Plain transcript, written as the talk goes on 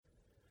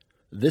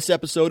This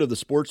episode of the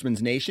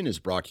Sportsman's Nation is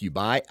brought to you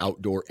by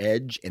Outdoor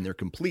Edge and their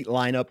complete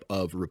lineup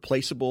of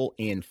replaceable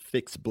and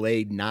fixed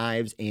blade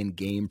knives and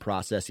game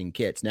processing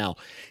kits. Now,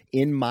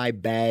 in my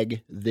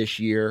bag this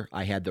year,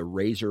 I had the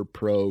Razor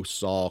Pro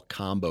Saw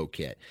Combo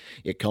Kit.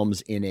 It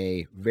comes in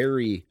a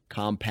very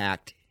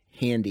compact,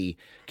 handy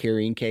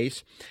carrying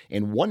case,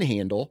 and one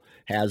handle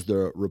has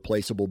the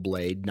replaceable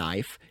blade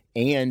knife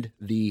and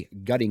the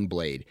gutting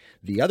blade.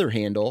 The other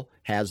handle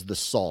has the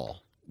saw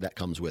that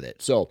comes with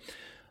it. So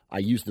I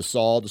use the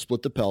saw to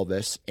split the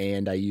pelvis,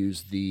 and I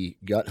use the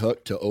gut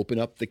hook to open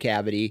up the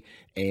cavity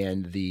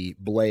and the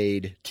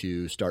blade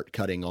to start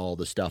cutting all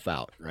the stuff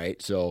out,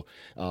 right? So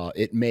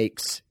it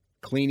makes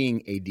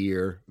cleaning a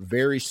deer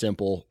very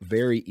simple,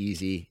 very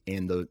easy,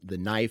 and the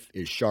knife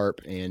is sharp.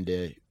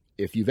 And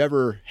if you've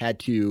ever had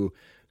to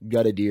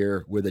gut a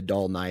deer with a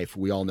dull knife,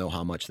 we all know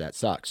how much that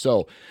sucks.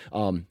 So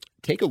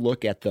take a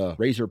look at the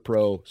Razor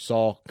Pro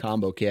Saw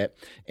Combo Kit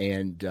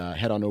and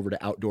head on over to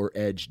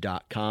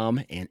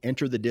OutdoorEdge.com and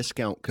enter the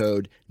discount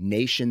code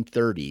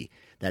NATION30.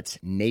 That's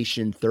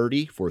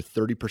NATION30 for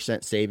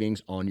 30%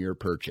 savings on your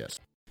purchase.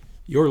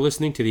 You're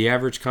listening to the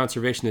Average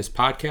Conservationist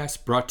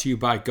podcast, brought to you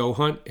by Go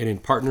Hunt and in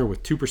partner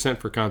with 2%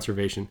 for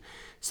Conservation.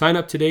 Sign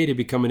up today to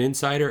become an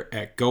insider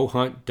at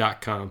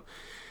GoHunt.com.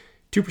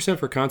 2%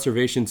 for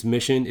Conservation's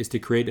mission is to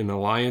create an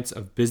alliance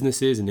of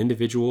businesses and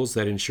individuals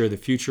that ensure the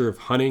future of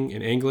hunting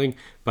and angling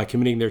by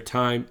committing their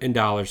time and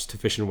dollars to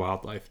fish and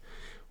wildlife.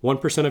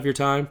 1% of your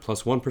time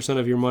plus 1%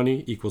 of your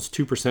money equals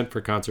 2% for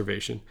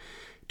conservation.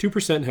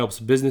 2% helps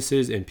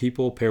businesses and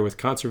people pair with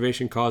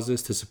conservation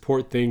causes to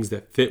support things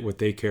that fit what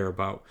they care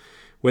about.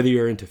 Whether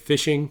you're into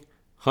fishing,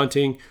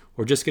 hunting,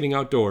 or just getting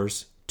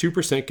outdoors,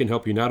 2% can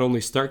help you not only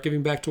start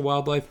giving back to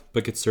wildlife,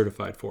 but get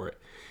certified for it.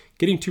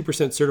 Getting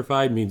 2%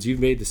 certified means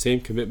you've made the same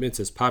commitments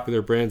as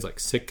popular brands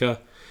like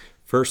Sitka,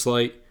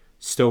 Firstlight,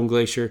 Stone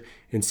Glacier,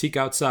 and Seek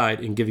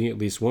Outside in giving at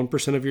least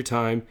 1% of your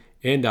time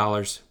and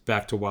dollars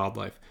back to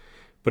wildlife.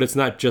 But it's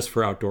not just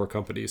for outdoor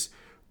companies.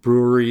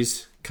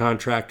 Breweries,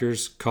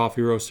 contractors,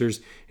 coffee roasters,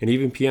 and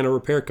even piano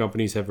repair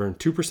companies have earned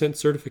 2%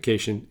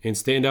 certification and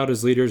stand out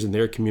as leaders in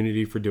their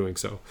community for doing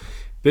so.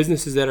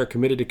 Businesses that are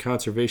committed to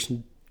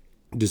conservation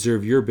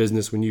deserve your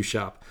business when you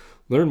shop.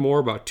 Learn more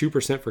about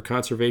 2% for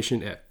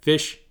conservation at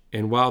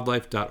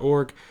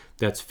fishandwildlife.org.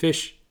 That's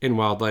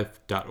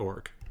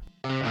fishandwildlife.org.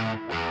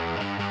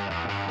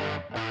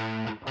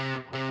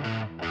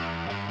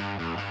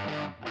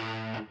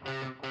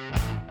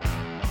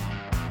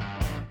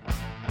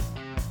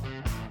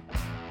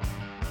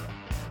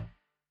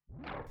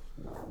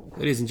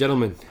 Ladies and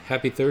gentlemen,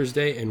 happy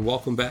Thursday and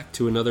welcome back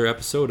to another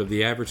episode of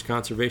the Average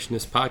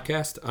Conservationist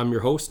podcast. I'm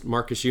your host,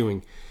 Marcus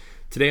Ewing.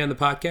 Today on the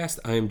podcast,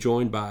 I am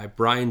joined by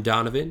Brian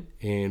Donovan,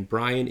 and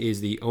Brian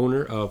is the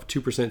owner of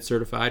 2%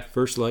 Certified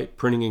Firstlight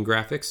Printing and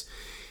Graphics.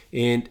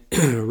 And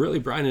really,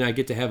 Brian and I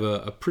get to have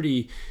a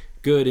pretty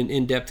good and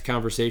in-depth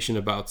conversation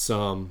about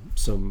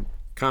some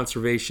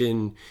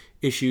conservation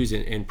issues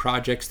and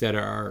projects that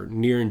are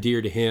near and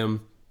dear to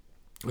him.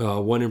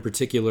 One in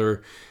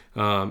particular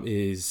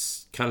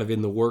is kind of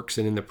in the works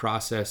and in the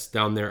process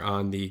down there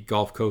on the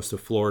Gulf Coast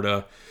of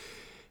Florida.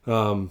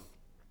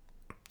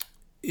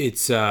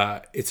 It's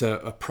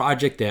a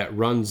project that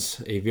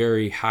runs a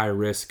very high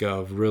risk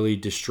of really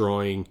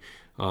destroying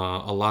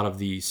a lot of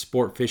the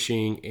sport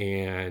fishing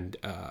and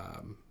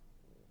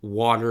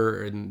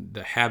water and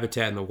the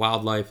habitat and the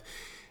wildlife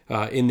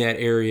in that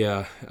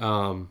area.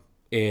 And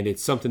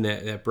it's something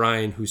that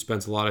Brian, who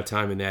spends a lot of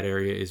time in that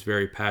area, is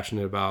very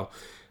passionate about.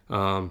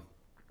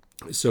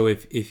 So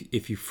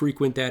if you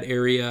frequent that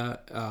area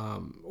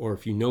or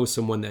if you know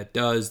someone that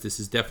does, this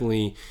is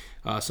definitely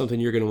something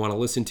you're going to want to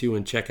listen to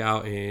and check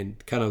out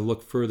and kind of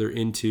look further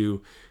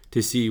into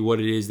to see what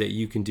it is that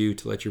you can do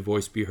to let your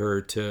voice be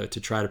heard to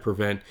try to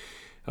prevent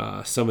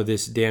some of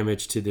this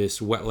damage to this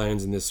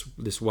wetlands and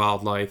this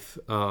wildlife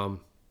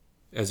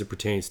as it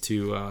pertains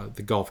to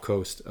the Gulf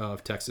Coast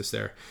of Texas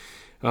there.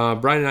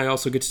 Brian and I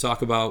also get to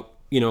talk about,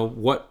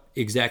 what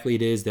exactly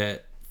it is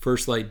that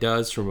Firstlight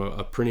does from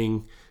a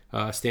printing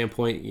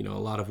standpoint, a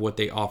lot of what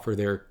they offer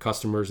their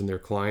customers and their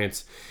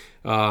clients.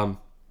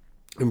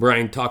 And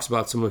Brian talks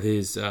about some of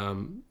his,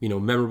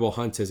 memorable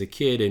hunts as a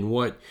kid and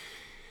what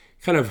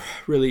kind of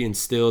really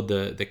instilled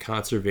the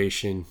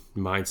conservation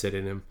mindset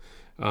in him.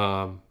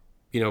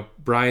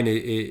 Brian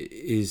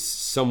is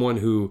someone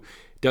who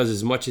does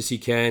as much as he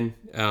can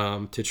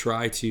to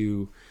try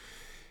to,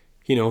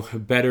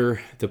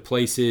 better the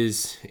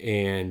places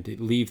and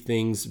leave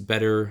things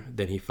better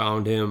than he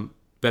found them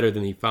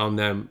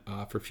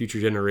for future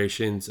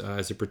generations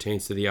as it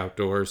pertains to the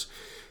outdoors.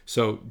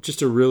 So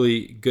just a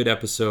really good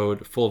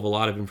episode full of a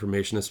lot of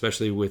information,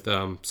 especially with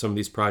some of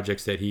these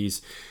projects that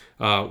he's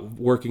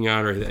working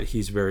on or that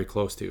he's very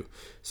close to.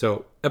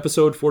 So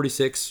episode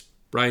 46,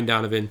 Brian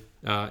Donovan.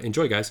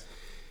 Enjoy, guys.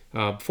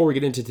 Before we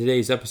get into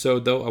today's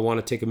episode, though, I want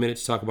to take a minute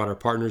to talk about our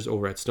partners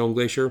over at Stone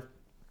Glacier.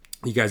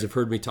 You guys have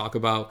heard me talk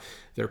about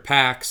their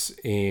packs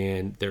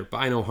and their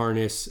bino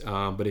harness,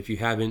 but if you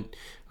haven't,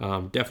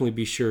 definitely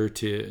be sure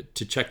to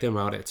check them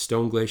out at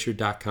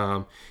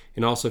stoneglacier.com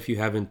And also, if you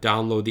haven't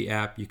downloaded the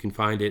app, you can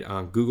find it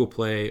on Google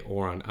Play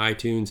or on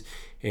iTunes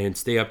and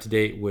stay up to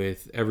date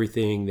with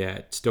everything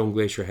that Stone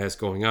Glacier has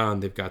going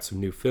on. They've got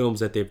some new films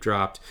that they've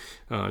dropped,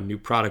 new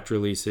product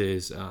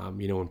releases,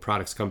 when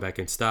products come back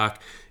in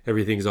stock.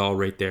 Everything's all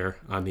right there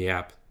on the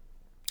app.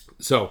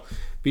 So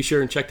be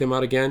sure and check them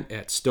out again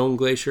at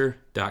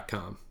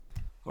stoneglacier.com.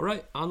 All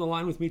right, on the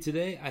line with me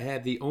today, I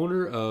have the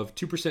owner of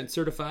 2%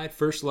 Certified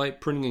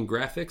Firstlight Printing and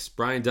Graphics,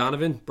 Brian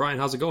Donovan. Brian,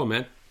 how's it going,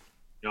 man?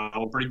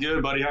 I'm pretty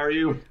good, buddy. How are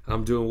you?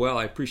 I'm doing well.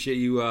 I appreciate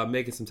you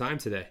making some time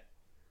today.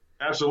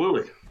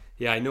 Absolutely.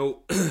 Yeah, I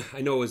know.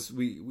 As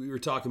we were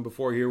talking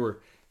before here, we're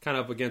kind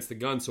of up against the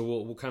gun, so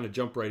we'll kind of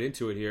jump right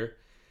into it here.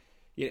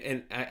 Yeah,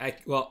 and I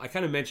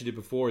kind of mentioned it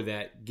before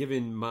that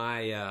given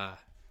my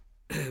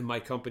my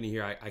company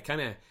here, I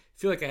kind of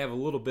feel like I have a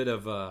little bit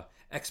of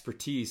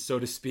expertise, so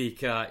to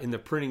speak, in the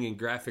printing and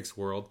graphics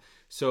world.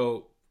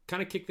 So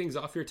kind of kick things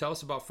off here. Tell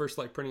us about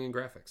Firstlight Printing and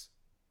Graphics.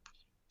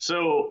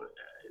 So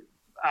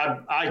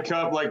I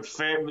come like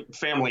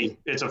family.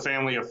 It's a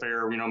family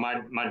affair.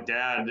 My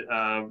dad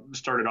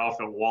started off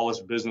at Wallace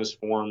Business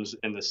Forms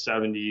in the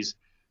 70s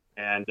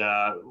and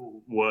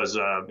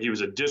he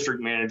was a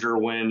district manager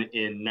when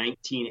in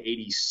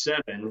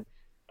 1987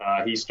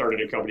 he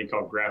started a company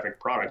called Graphic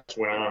Products,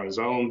 went out on his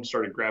own,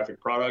 started Graphic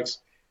Products.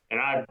 And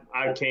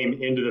I came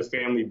into the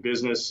family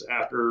business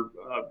after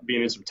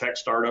being in some tech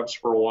startups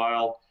for a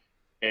while.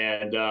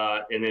 And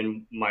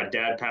then my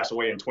dad passed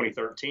away in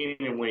 2013.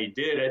 And when he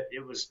did it,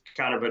 it was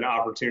kind of an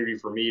opportunity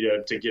for me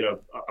to get a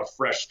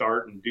fresh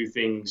start and do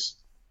things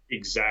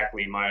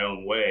exactly my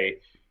own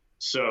way.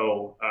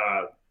 So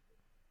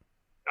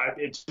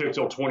it took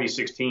till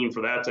 2016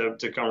 for that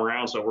to come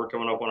around. So we're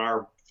coming up on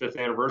our 5th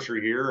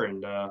anniversary here.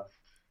 And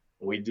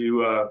we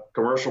do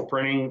commercial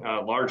printing,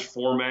 large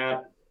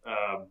format,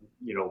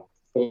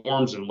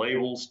 forms and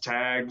labels,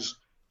 tags,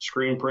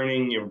 screen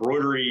printing,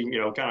 embroidery,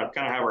 kind of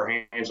have our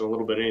hands on a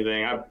little bit of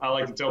anything. I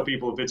like to tell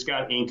people if it's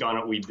got ink on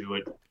it, we do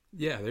it.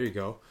 Yeah, there you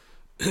go.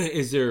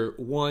 Is there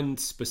one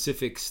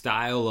specific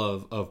style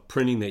of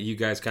printing that you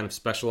guys kind of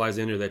specialize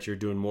in or that you're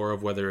doing more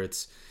of, whether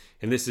it's,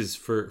 and this is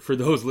for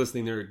those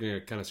listening, they're going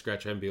to kind of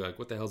scratch their head and be like,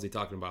 what the hell is he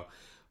talking about?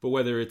 But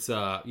whether it's,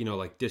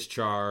 like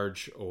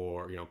discharge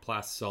or,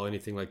 plasticell,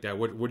 anything like that,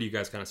 what do you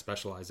guys kind of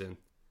specialize in?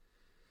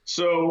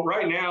 So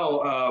right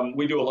now,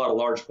 we do a lot of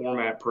large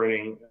format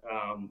printing.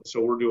 So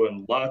we're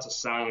doing lots of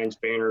signs,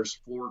 banners,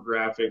 floor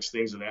graphics,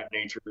 things of that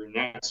nature. And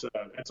that's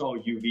all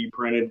UV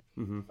printed.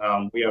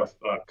 Mm-hmm. We have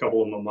a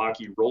couple of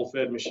Mamaki roll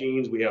fed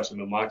machines. We have some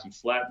Mamaki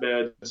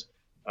flatbeds.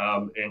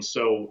 And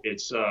so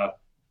it's,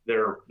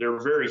 they're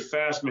very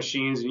fast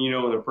machines. And,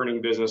 in the printing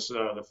business,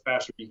 the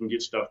faster you can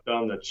get stuff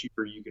done, the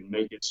cheaper you can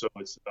make it. So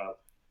it's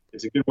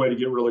a good way to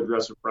get real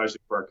aggressive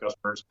pricing for our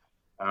customers.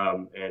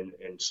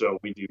 And so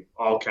we do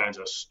all kinds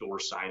of store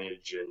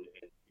signage and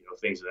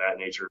things of that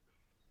nature.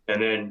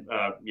 And then,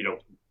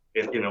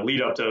 in the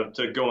lead up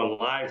to going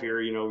live here,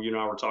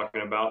 we're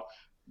talking about,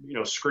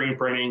 screen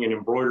printing and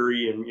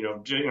embroidery and,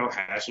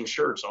 hats and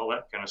shirts, all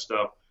that kind of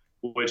stuff,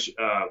 which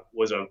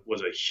was a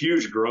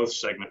huge growth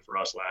segment for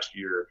us last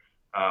year.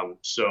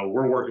 So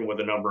we're working with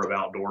a number of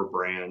outdoor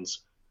brands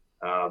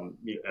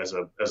as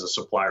a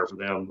supplier for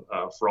them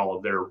for all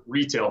of their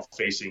retail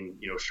facing,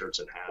 shirts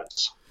and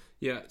hats.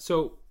 Yeah.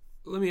 So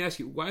let me ask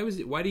you, why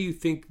do you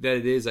think that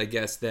it is, I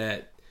guess,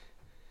 that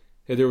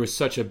there was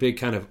such a big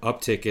kind of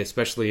uptick,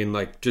 especially in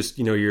like just,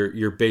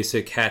 your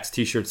basic hats,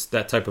 t-shirts,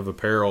 that type of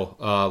apparel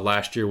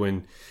last year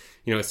when,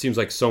 it seems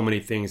like so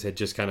many things had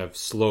just kind of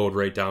slowed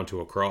right down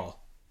to a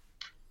crawl?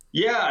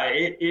 Yeah.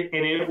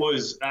 It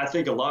was, I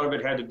think a lot of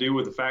it had to do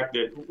with the fact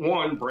that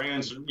one,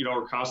 brands,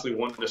 are constantly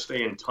wanting to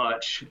stay in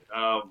touch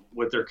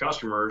with their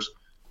customers.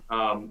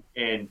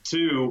 And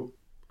two,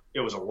 it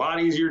was a lot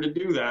easier to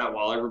do that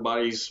while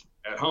everybody's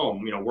at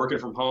home, working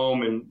from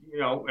home and,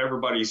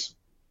 everybody's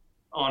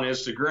on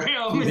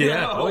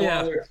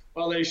Instagram,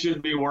 while they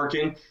should be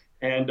working.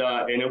 And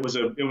it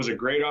was a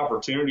great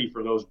opportunity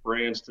for those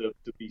brands to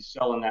be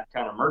selling that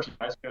kind of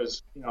merchandise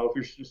because, if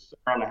you're just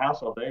sitting around the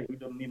house all day, who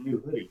doesn't need a new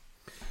hoodie?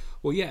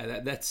 Well, yeah,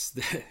 that's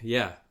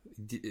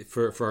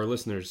for our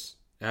listeners,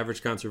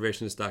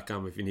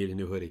 averageconservationist.com if you need a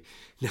new hoodie.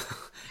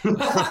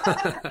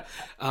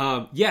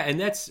 And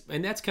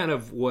that's kind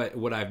of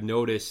what I've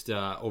noticed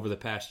over the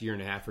past year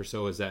and a half or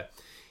so is that,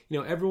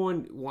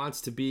 everyone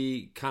wants to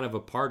be kind of a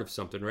part of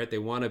something, right? They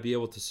want to be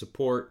able to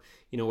support,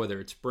 whether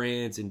it's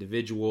brands,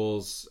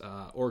 individuals,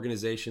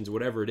 organizations,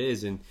 whatever it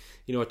is. And,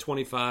 a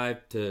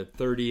 25 to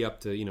 30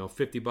 up to,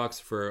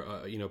 $50 for,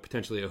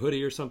 potentially a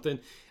hoodie or something.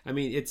 I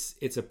mean,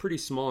 it's a pretty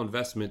small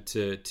investment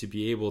to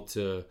be able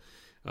to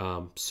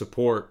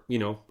support,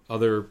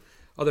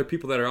 other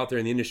people that are out there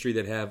in the industry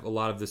that have a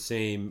lot of the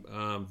same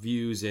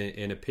views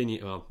and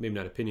opinion, well, maybe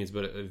not opinions,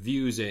 but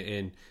views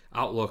and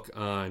outlook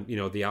on,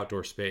 the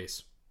outdoor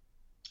space.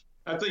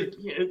 I think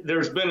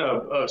there's been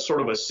a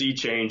sort of a sea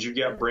change. You've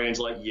got brands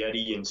like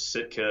Yeti and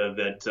Sitka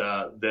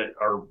that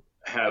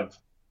have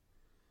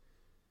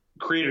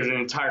created an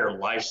entire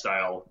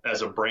lifestyle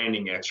as a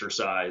branding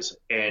exercise.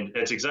 And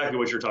that's exactly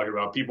what you're talking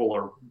about.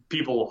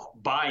 People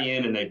buy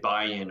in, and they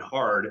buy in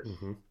hard,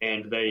 Mm-hmm.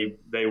 and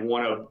they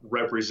want to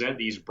represent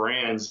these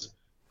brands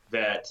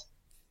that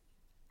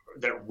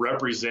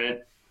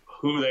represent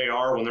who they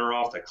are when they're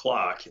off the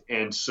clock.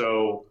 And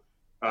so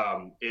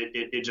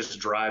it just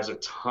drives a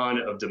ton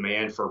of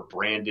demand for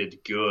branded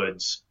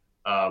goods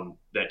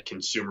that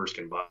consumers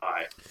can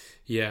buy.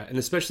 Yeah, and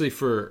especially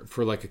for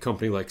like a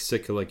company like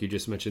Sitka, like you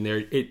just mentioned there,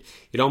 it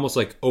almost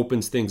like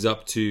opens things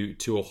up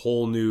to a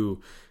whole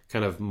new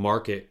kind of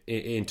market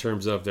in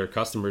terms of their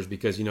customers,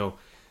 because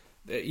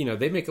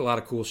they make a lot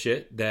of cool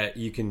shit that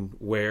you can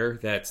wear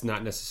that's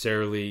not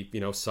necessarily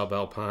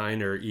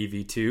subalpine or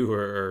EV2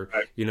 or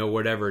Right.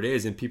 Whatever it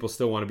is, and people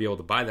still want to be able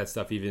to buy that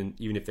stuff even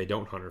if they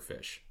don't hunt or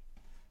fish.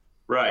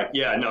 Right.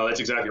 Yeah, no, that's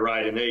exactly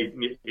right. And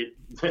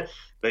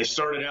they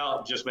started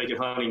out just making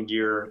hunting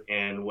gear,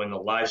 and when the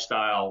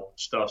lifestyle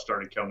stuff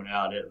started coming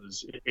out,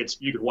 it's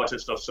you could watch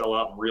that stuff sell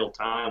out in real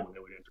time when they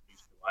would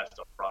introduce new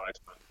lifestyle products.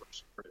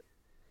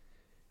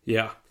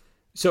 Yeah.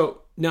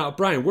 So now,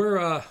 Brian,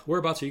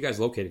 whereabouts are you guys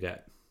located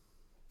at?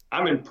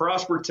 I'm in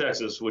Prosper,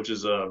 Texas, which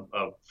is a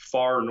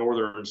far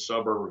northern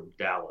suburb of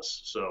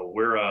Dallas. So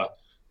we're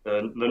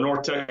the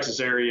North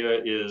Texas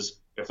area is,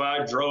 if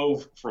I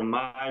drove from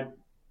my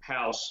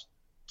house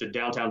to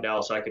downtown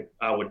Dallas,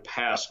 I would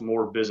pass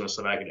more business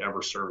than I could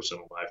ever service in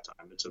a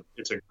lifetime.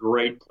 It's a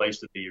great place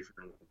to be if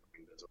you're in the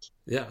hunting business.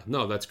 Yeah,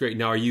 no, that's great.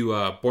 Now, are you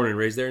born and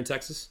raised there in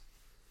Texas?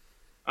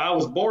 I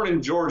was born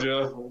in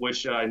Georgia,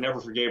 which I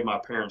never forgave my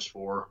parents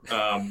for,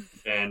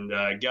 and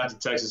got to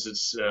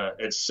Texas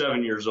at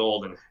 7 years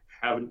old, and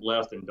haven't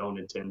left and don't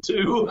intend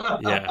to.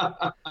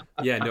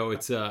 Yeah, no,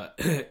 it's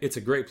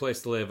a great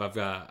place to live. I've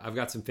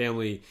got some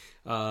family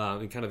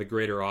in kind of the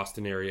greater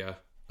Austin area.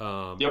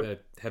 Yep.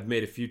 That have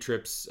made a few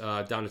trips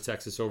down to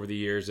Texas over the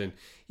years, and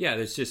yeah,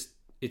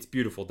 it's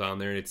beautiful down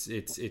there, and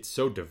it's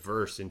so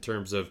diverse in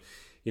terms of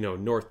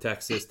North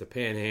Texas, the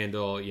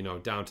Panhandle,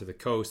 down to the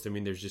coast. I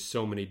mean, there's just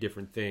so many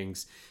different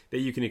things that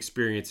you can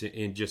experience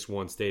in just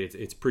one state.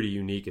 It's pretty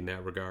unique in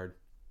that regard.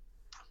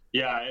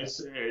 Yeah,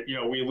 it's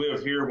we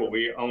live here, but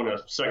we own a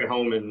second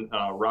home in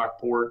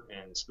Rockport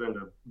and spend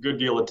a good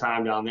deal of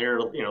time down there.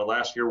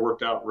 Last year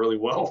worked out really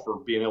well for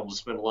being able to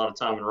spend a lot of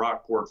time in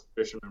Rockport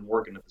fishing and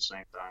working at the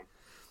same time.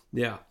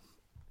 Yeah.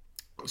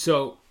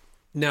 So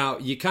now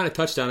you kind of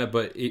touched on it,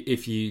 but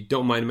if you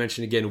don't mind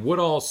mentioning again, what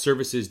all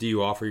services do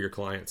you offer your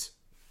clients?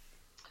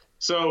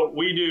 So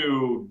we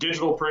do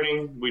digital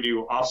printing, we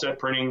do offset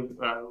printing.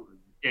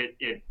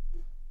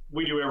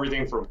 We do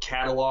everything from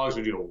catalogs.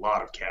 We do a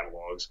lot of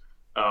catalogs.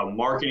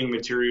 Marketing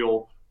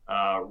material,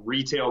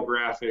 retail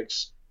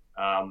graphics.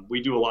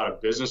 We do a lot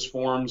of business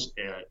forms,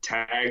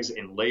 tags,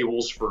 and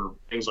labels for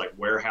things like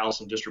warehouse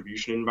and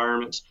distribution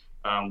environments.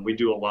 We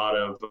do a lot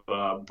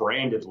of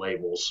branded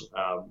labels,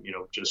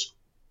 just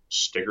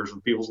stickers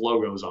with people's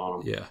logos on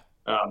them. Yeah.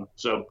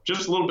 So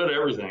just a little bit of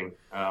everything.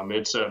 I'm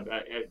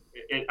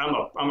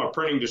a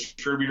printing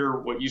distributor,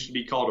 what used to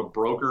be called a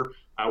broker.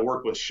 I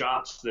work with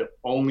shops that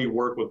only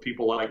work with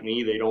people like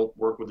me. They don't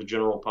work with the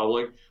general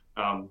public.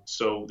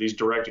 So these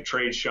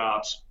direct-to-trade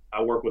shops,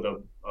 I work with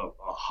a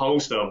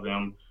host of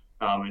them,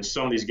 and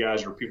some of these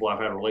guys are people I've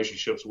had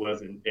relationships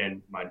with,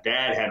 and my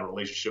dad had a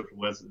relationship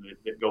with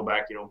that go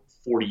back,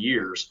 40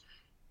 years.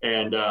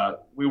 And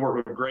we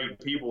work with great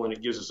people, and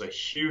it gives us a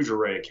huge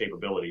array of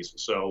capabilities.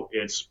 So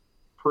it's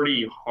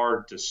pretty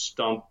hard to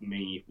stump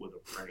me with a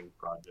printing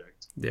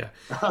project. Yeah.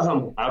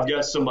 I've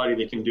got somebody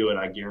that can do it,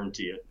 I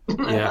guarantee it.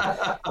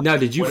 Yeah. Now,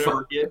 did you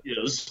whatever it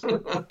is.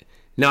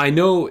 Now, I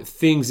know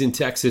things in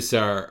Texas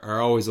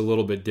are always a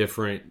little bit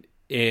different,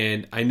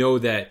 and I know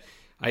that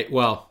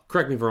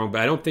correct me if I'm wrong,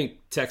 but I don't think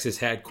Texas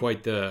had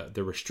quite the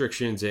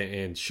restrictions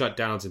and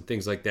shutdowns and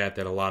things like that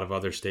a lot of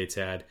other states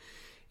had.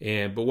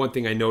 But one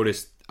thing I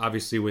noticed,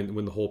 obviously,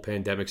 when the whole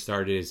pandemic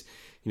started is,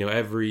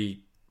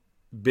 every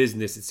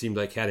business, it seemed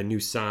like, had a new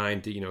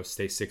sign to,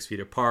 stay 6 feet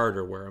apart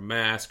or wear a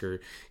mask or,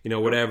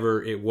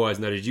 whatever it was.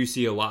 Now, did you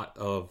see a lot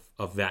of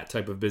that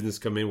type of business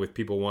come in with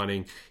people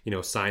wanting,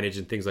 signage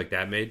and things like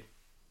that made?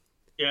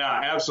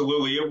 Yeah,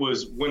 absolutely. It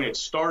was when it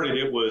started,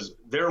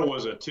 there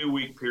was a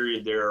 2-week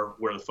period there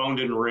where the phone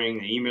didn't ring,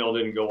 the email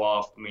didn't go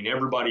off. I mean,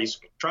 everybody's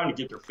trying to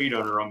get their feet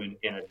under them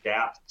and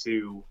adapt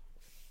to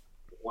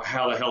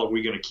how the hell are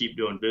we going to keep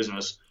doing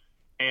business.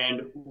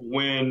 And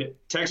when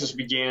Texas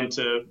began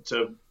to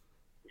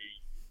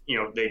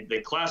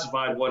they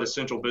classified what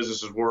essential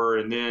businesses were,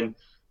 and then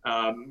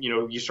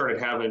you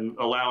started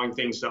allowing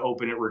things to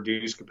open at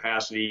reduced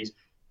capacities.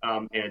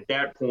 And at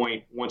that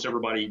point, once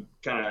everybody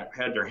kind of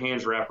had their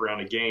hands wrapped around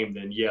the game,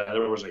 then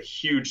there was a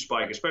huge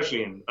spike,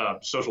 especially in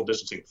social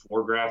distancing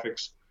floor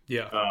graphics.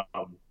 Yeah,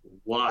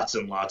 lots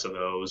and lots of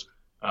those,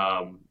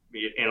 and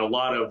a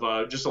lot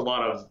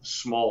of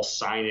small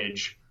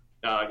signage.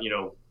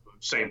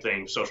 Same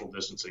thing, social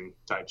distancing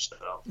type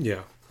stuff.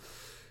 Yeah.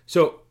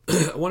 So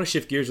I want to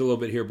shift gears a little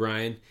bit here,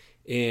 Brian.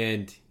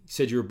 And you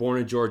said you were born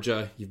in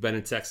Georgia. You've been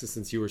in Texas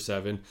since you were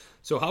 7.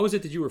 So how was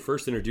it that you were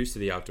first introduced to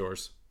the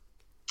outdoors?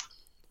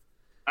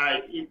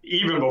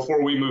 Even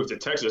before we moved to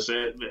Texas,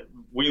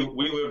 we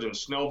lived in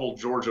Snellville,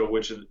 Georgia,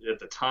 which at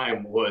the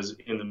time was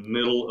in the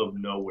middle of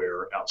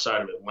nowhere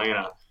outside of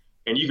Atlanta.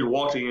 And you could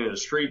walk to the end of the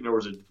street, and there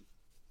was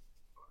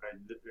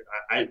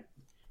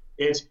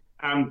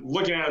I'm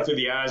looking at it through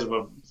the eyes of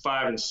a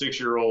 5 and 6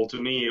 year old. To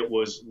me, it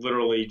was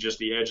literally just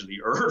the edge of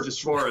the earth as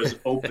far as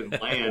open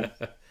land.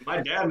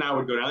 My dad and I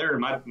would go down there, and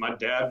my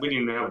dad, we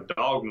didn't even have a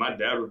dog. My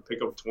dad would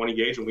pick up a 20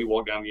 gauge, and we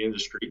walk down the end of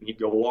the street, and he'd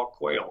go walk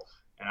quail.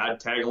 And I'd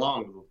tag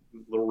along with a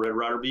little Red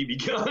Ryder BB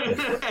gun.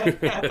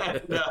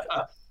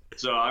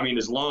 So, I mean,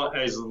 as long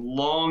as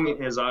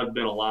I've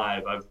been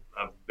alive, I've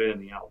been in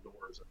the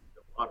outdoors. I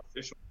did a lot of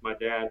fishing with my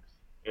dad.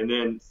 And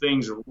then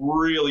things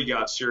really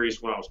got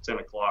serious when I was 10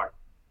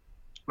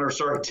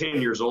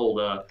 years old.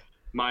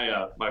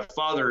 My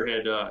father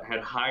had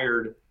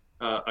hired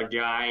a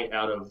guy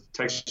out of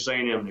Texas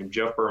A&M named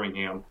Jeff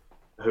Birmingham,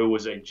 who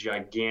was a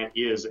gigantic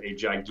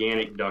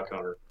duck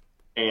hunter.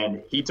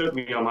 And he took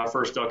me on my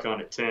first duck hunt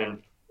at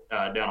 10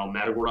 down on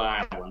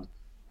Matagorda Island.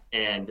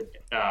 And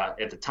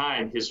at the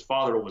time, his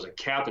father was a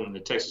captain in the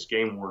Texas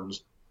Game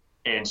Wardens.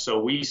 And so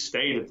we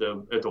stayed at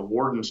the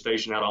warden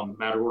station out on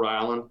Matagorda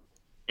Island.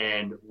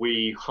 And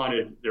we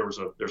hunted. There's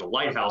a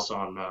lighthouse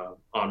on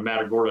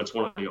Matagorda. It's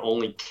one of the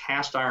only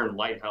cast iron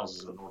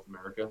lighthouses in North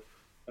America.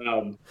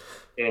 And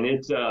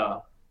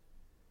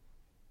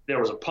there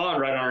was a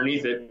pond right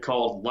underneath it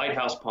called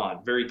Lighthouse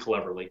Pond, very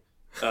cleverly.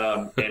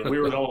 And we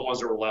were the only ones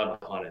that were allowed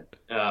to hunt it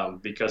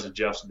because of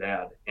Jeff's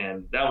dad.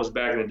 And that was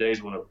back in the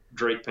days when a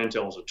Drake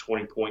pintail was a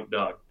 20-point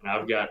duck. And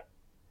I've got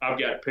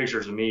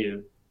pictures of me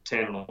at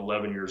 10 and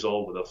 11 years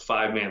old with a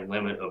 5-man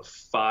limit of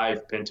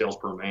 5 pintails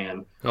per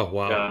man. Oh,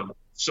 wow.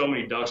 So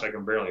many ducks I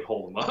can barely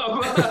hold them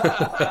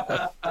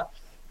up.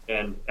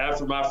 And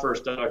after my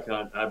first duck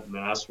hunt,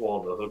 I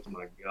swallowed the hook to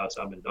my guts.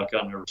 I've been duck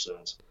hunting ever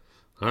since.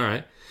 All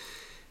right.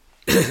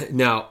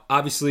 Now,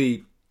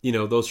 obviously,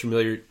 those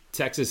familiar,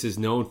 Texas is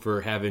known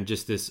for having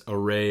just this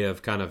array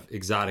of kind of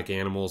exotic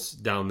animals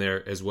down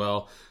there as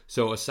well.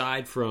 So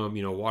aside from,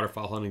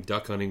 waterfowl hunting,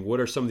 duck hunting, what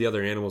are some of the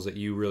other animals that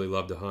you really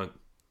love to hunt?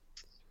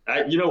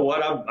 You know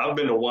what? I've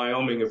been to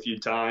Wyoming a few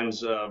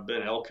times.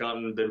 Been elk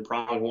hunting, been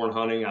pronghorn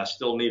hunting. I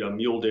still need a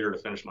mule deer to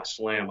finish my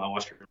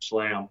western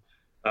slam.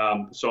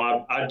 So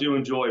I do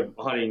enjoy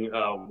hunting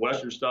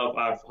western stuff.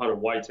 I've hunted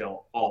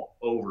whitetail all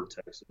over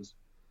Texas.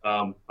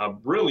 My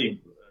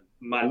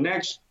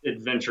next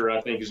adventure,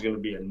 I think, is going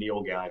to be a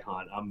nilgai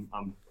hunt.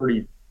 I'm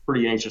pretty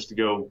anxious to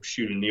go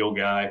shoot a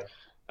nilgai.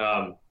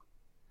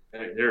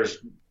 There's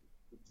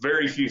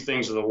very few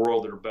things in the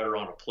world that are better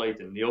on a plate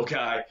than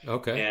nilgai.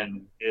 Okay.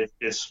 And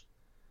it's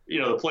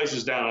the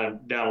places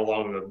down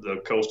along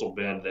the coastal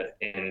bend and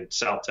in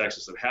South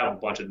Texas that have a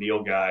bunch of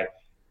nilgai.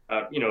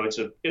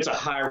 It's a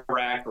high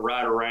rack,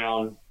 ride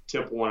around,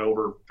 tip one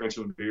over, drink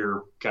some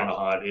beer kind of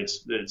hunt.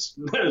 There's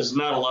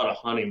not a lot of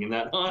hunting in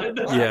that hunt.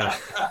 Yeah.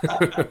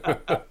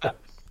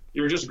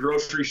 You're just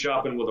grocery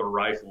shopping with a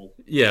rifle.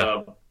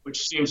 Yeah.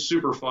 Which seems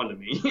super fun to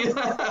me.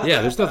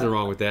 Yeah, there's nothing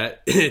wrong with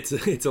that.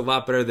 It's a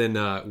lot better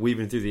than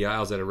weaving through the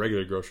aisles at a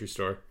regular grocery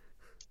store.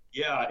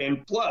 Yeah,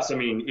 and plus, I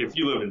mean, if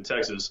you live in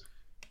Texas,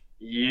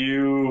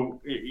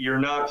 you're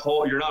not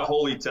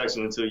wholly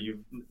Texan until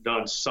you've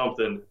done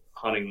something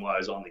hunting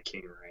wise on the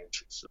King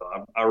Ranch. So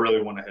I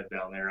really want to head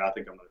down there. I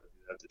think I'm going to do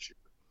that this year.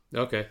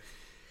 Okay.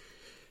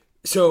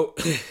 So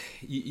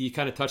you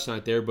kind of touched on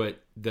it there,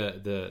 but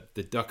the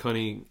duck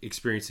hunting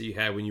experience that you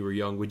had when you were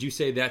young, would you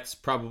say that's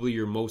probably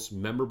your most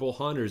memorable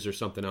hunt, or is there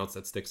something else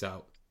that sticks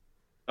out?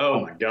 Oh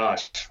my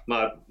gosh,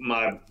 my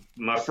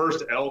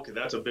first elk,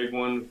 that's a big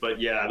one. But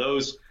yeah,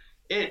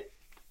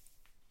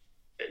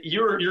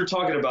 you're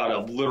talking about a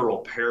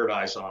literal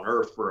paradise on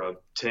earth for a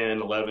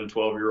 10, 11,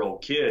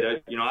 12-year-old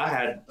kid. I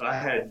had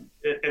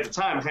at the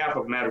time, half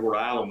of Matagorda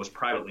Island was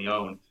privately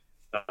owned.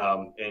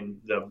 And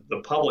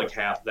the public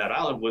half of that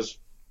island was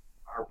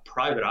our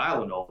private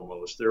island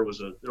almost. There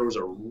was a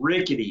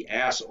rickety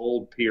ass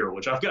old pier,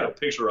 which I've got a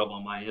picture of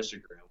on my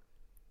Instagram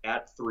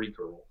at 3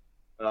 Curl.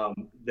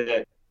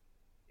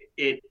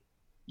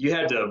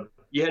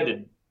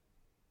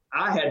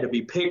 I had to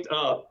be picked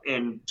up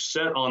and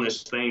set on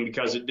this thing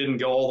because it didn't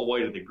go all the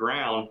way to the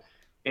ground,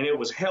 and it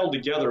was held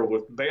together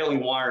with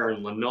baling wire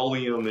and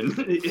linoleum, and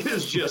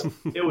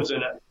it was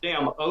a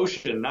damn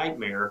ocean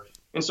nightmare.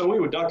 And so we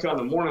would duck hunt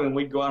in the morning, and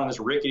we'd go out on this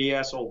rickety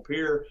ass old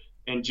pier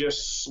and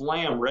just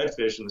slam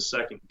redfish in the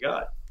second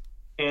gut.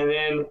 And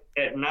then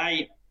at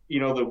night,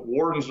 the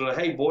wardens were like,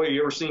 "Hey, boy,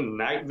 you ever seen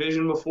night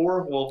vision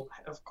before?" Well,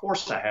 of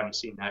course I haven't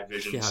seen night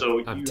vision. Yeah,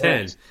 so I'm you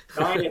 10.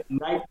 Giant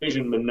night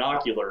vision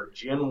monocular,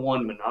 Gen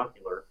 1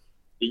 monocular,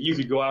 that you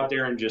could go out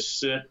there and just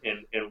sit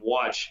and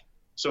watch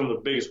some of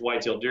the biggest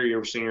whitetail deer you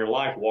ever seen in your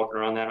life walking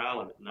around that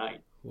island at night.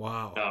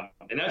 Wow.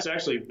 And that's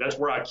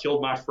where I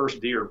killed my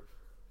first deer.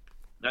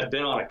 I'd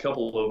been on a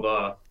couple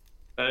of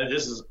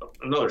this is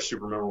another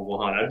super memorable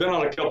hunt. I'd been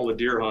on a couple of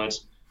deer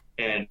hunts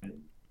and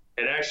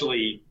had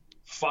actually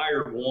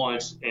fired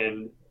once,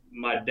 and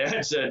my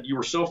dad said, "You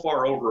were so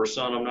far over,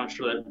 son, I'm not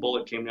sure that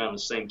bullet came down in the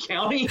same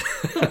county."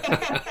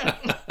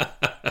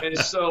 And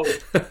so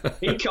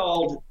he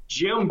called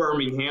Jim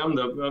Birmingham,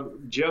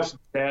 Jeff's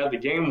dad, the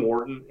game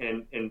warden,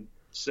 and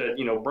said,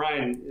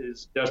 Brian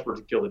is desperate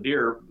to kill the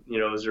deer.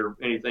 Is there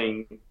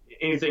anything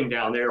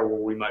down there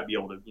where we might be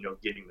able to,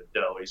 get him the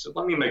doe? He said,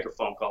 let me make a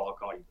phone call. I'll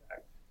call you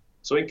back.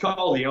 So he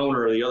called the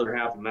owner of the other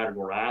half of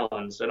Matagorda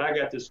Island and said, I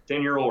got this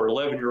 10-year-old or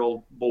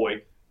 11-year-old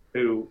boy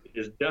who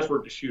is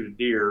desperate to shoot a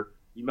deer.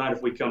 You mind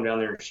if we come down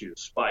there and shoot a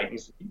spike? And he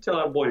said, you tell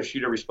that boy to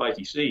shoot every spike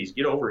he sees.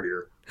 Get over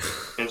here.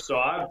 And so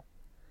I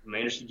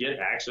managed to get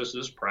access to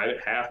this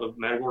private half of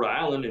Matagorda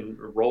Island and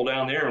roll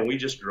down there, and we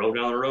just drove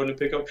down the road in a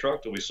pickup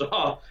truck till we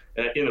saw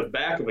in the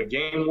back of a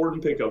game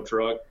warden pickup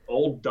truck,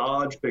 old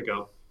Dodge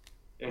pickup,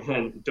 and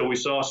until we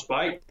saw a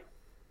spike,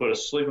 put a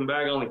sleeping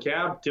bag on the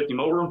cab, tipped him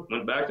over,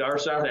 went back to our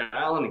side of the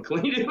island and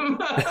cleaned him.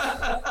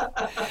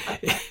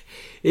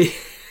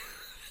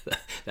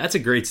 That's a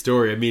great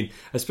story. I mean,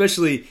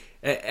 especially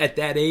at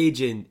that age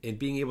and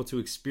being able to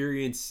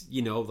experience,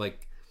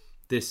 like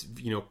this,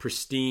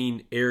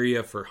 pristine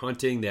area for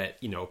hunting that,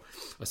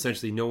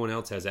 essentially no one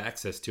else has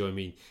access to. I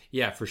mean,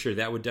 yeah, for sure.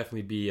 That would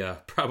definitely be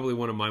probably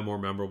one of my more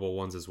memorable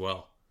ones as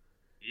well.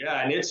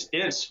 Yeah. And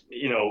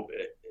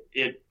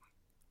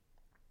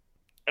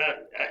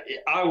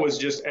I was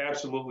just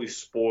absolutely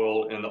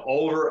spoiled. And the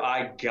older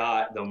I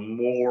got, the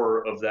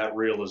more of that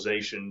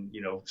realization,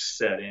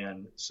 set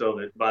in, so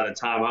that by the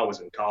time I was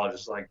in college,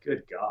 it's like,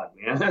 good God,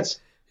 man,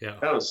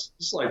 that was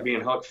just like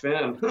being Huck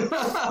Finn.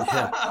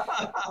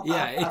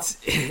 Yeah.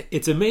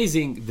 It's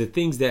amazing the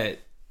things that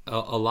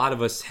a lot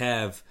of us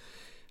have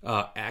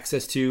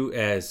access to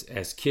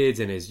as kids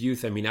and as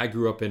youth. I mean, I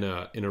grew up in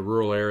a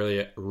rural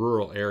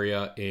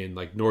area in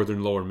like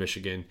northern lower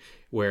Michigan,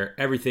 where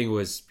everything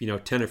was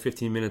 10 or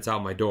 15 minutes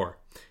out my door,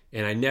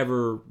 and I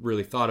never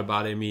really thought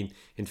about it. I mean,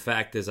 in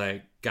fact, as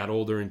I got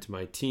older into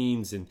my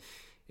teens and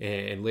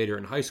later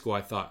in high school,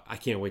 I thought, I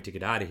can't wait to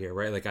get out of here,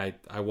 right? Like I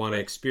want to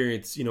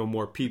experience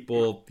more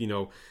people,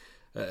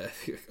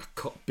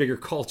 bigger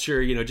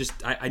culture, just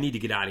I need to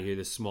get out of here,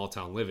 this small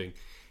town living.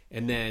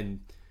 And then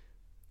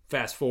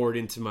fast forward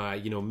into my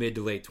mid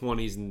to late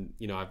 20s, and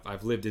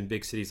I've lived in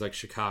big cities like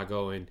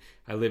Chicago, and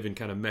I live in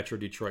kind of Metro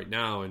Detroit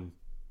now, and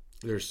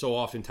there's so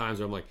often times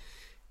where I'm like,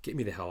 get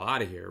me the hell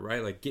out of here,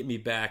 right? Like, get me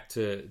back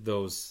to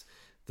the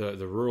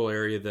rural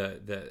area,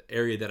 the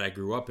area that I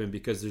grew up in,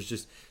 because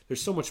there's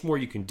so much more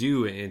you can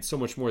do and so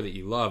much more that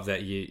you love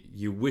that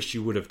you wish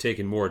you would have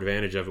taken more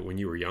advantage of it when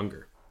you were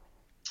younger.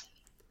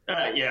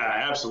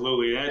 Yeah,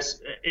 absolutely.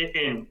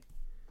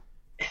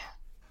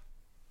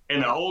 And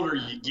the older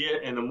you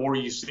get and the more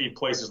you see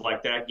places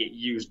like that get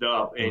used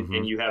up,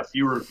 and you have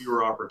fewer and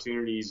fewer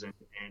opportunities, and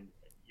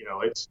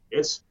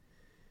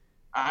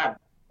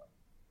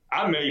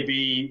I may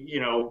be,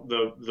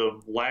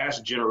 the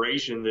last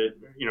generation that,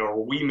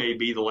 or we may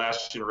be the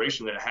last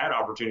generation that had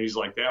opportunities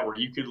like that, where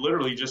you could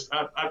literally just,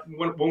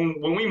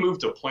 when we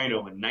moved to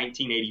Plano in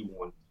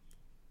 1981,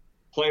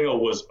 Plano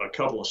was a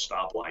couple of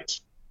stoplights,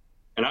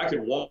 and I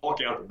could walk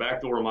out the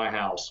back door of my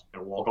house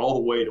and walk all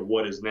the way to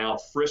what is now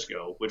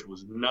Frisco, which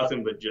was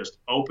nothing but just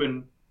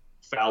open,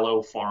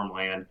 fallow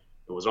farmland.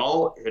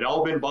 It had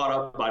all been bought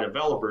up by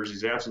developers,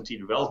 these absentee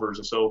developers.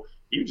 And so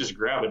you just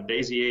grab a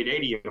Daisy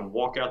 880 and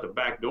walk out the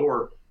back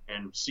door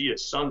and see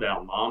it's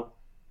sundown, Mom.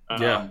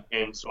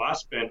 And so I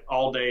spent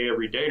all day,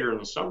 every day during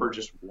the summer,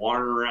 just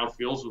wandering around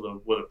fields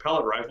with a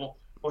pellet rifle.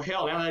 Well,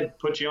 hell, now they'd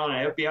put you on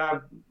an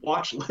FBI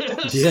watch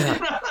list.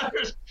 Yeah.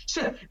 There's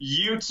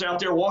Utes out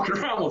there walking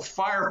around with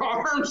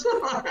firearms.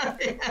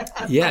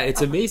 Yeah,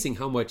 it's amazing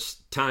how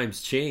much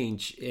times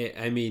change.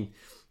 I mean,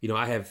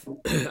 I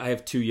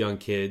have two young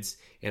kids,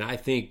 and I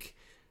think,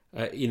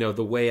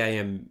 the way I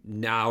am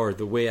now, or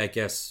the way, I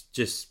guess,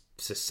 just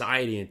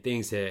society and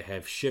things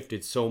have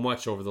shifted so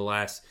much over the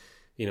last,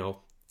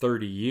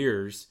 30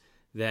 years,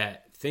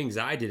 that things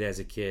I did as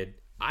a kid,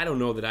 I don't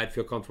know that I'd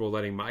feel comfortable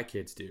letting my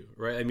kids do,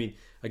 right? I mean,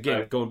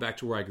 again, going back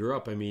to where I grew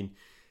up, I mean,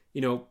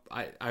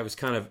 I was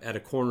kind of at a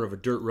corner of a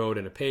dirt road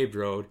and a paved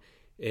road,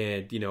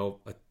 and,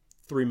 a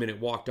 3-minute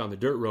walk down the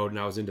dirt road, and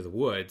I was into the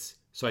woods.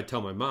 So I'd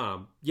tell my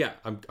mom, yeah,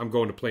 I'm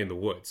going to play in the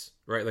woods,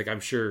 right? Like I'm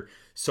sure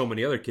so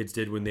many other kids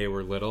did when they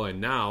were little.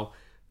 And now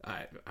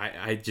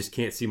I just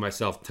can't see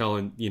myself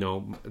telling,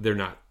 they're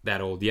not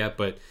that old yet,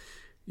 but,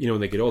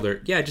 when they get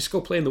older, yeah, just go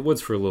play in the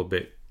woods for a little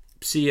bit.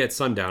 See you at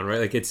sundown, right?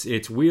 Like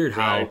it's weird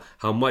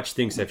how much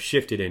things have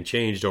shifted and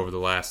changed over the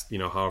last,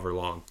 however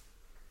long.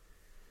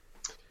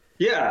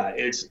 Yeah,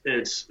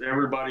 it's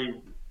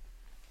everybody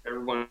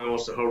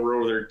wants to hover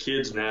over their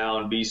kids now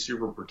and be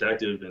super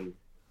protective. And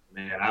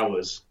man, I don't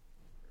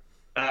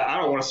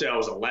want to say I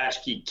was a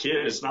latchkey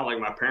kid. It's not like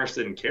my parents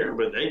didn't care,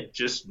 but they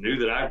just knew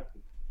that I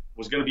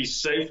was going to be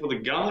safe with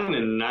a gun,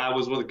 and I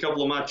was with a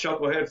couple of my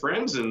chucklehead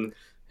friends, and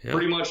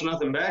pretty much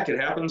nothing bad could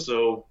happen.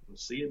 So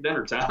see you at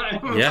dinner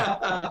time.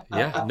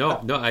 Yeah.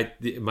 No.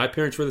 My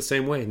parents were the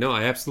same way. No,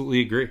 I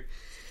absolutely agree.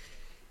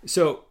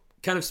 So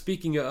kind of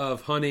speaking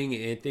of hunting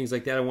and things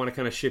like that, I want to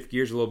kind of shift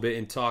gears a little bit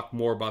and talk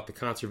more about the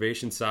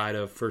conservation side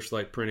of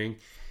Firstlight printing.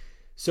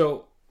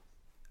 So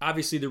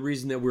obviously the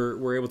reason that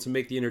we're able to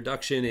make the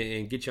introduction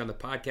and get you on the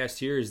podcast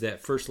here is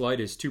that Firstlight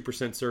is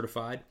 2%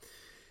 certified.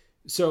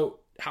 So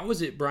how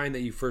was it, Brian,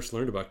 that you first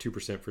learned about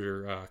 2% for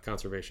your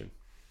conservation?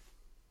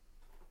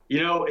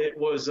 It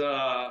was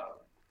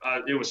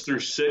through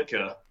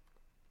Sitka.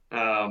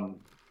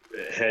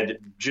 Had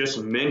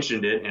just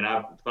mentioned it, and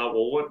I thought,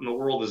 well, what in the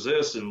world is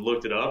this? And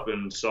looked it up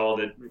and saw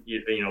that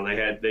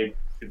they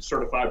could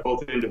certify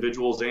both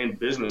individuals and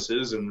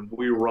businesses, and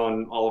we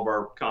run all of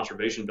our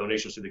conservation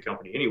donations through the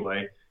company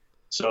anyway.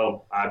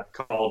 So I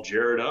called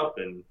Jared up,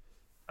 and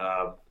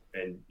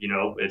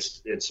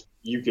it's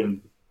you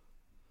can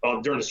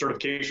during the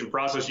certification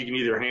process, you can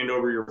either hand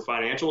over your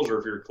financials, or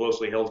if you're a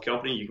closely held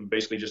company, you can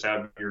basically just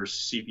have your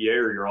CPA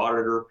or your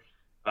auditor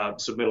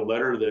submit a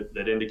letter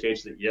that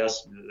indicates that,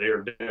 yes, they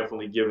are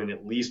definitely giving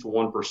at least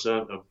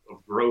 1% of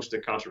gross to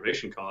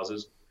conservation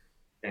causes.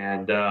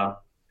 And that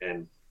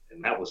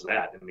was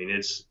that. I mean,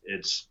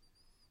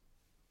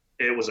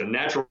 it was a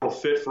natural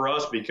fit for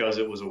us because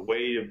it was a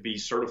way to be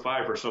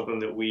certified for something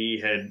that we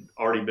had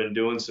already been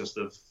doing since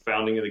the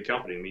founding of the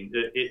company. I mean,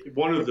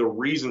 one of the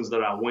reasons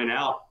that I went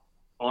out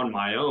on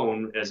my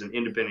own as an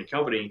independent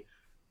company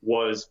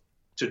was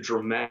to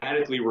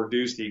dramatically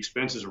reduce the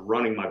expenses of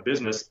running my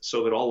business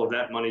so that all of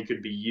that money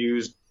could be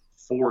used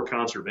for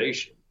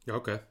conservation.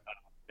 Okay.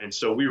 And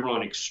so we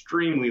run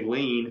extremely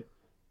lean,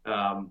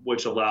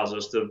 which allows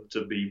us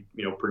to be,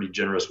 pretty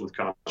generous with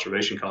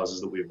conservation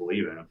causes that we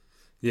believe in.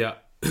 Yeah.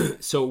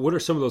 So what are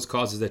some of those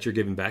causes that you're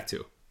giving back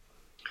to?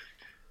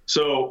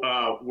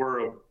 So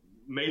we're a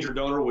major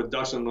donor with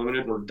Ducks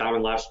Unlimited. We're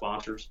Diamond Life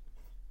sponsors.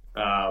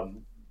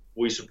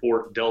 We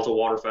support Delta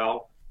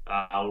waterfowl.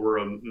 We're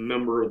a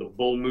member of the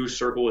Bull Moose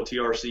Circle of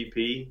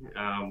TRCP,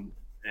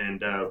 and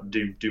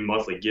do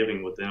monthly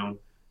giving with them.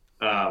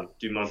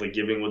 Do monthly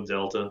giving with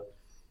Delta.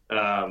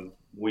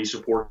 We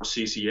support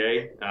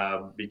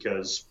CCA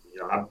because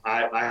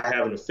I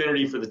have an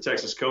affinity for the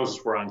Texas coast.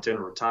 It's where I intend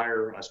to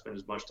retire. I spend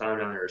as much time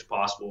down there as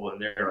possible, and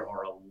there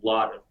are a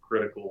lot of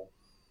critical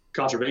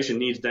conservation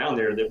needs down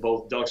there that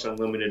both Ducks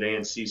Unlimited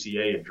and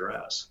CCA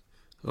address.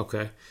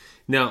 Okay.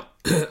 Now,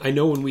 I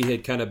know when we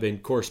had kind of been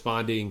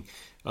corresponding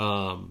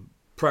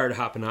prior to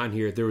hopping on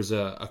here, there was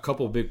a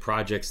couple of big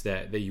projects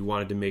that you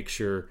wanted to make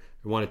sure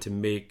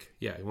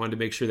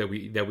that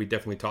we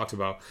definitely talked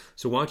about.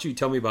 So why don't you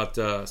tell me about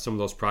some of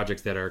those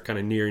projects that are kind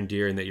of near and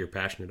dear and that you're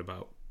passionate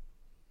about?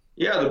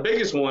 Yeah, the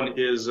biggest one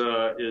is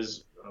a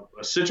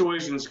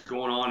situation that's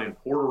going on in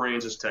Port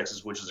Aransas,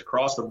 Texas, which is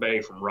across the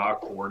bay from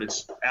Rockport.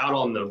 It's out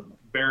on the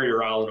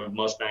barrier island of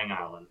Mustang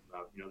Island.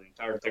 The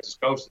entire Texas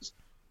coast is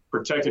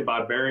protected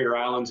by barrier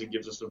islands. It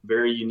gives us a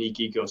very unique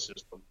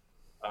ecosystem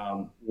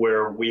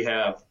where we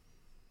have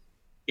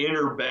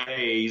inner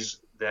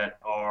bays that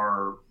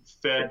are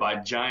fed by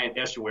giant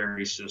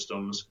estuary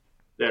systems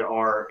that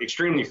are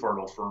extremely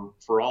fertile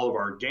for all of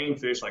our game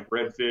fish like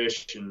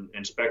redfish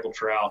and speckled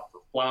trout,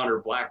 for flounder,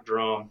 black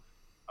drum,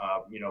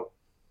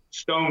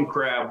 stone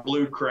crab,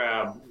 blue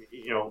crab.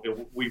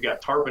 We've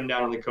got tarpon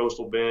down in the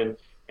coastal bend,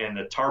 and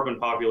the tarpon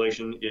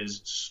population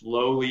is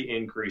slowly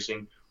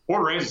increasing.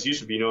 Port Aransas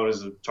used to be known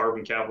as the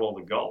tarpon capital of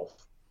the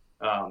Gulf,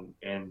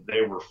 and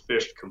they were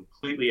fished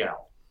completely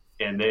out.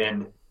 And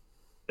then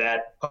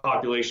that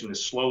population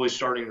is slowly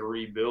starting to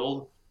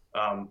rebuild.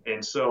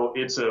 And so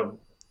it's the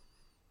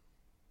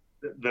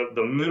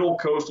middle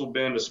coastal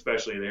bend,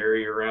 especially the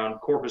area around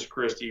Corpus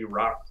Christi,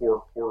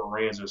 Rockport, Port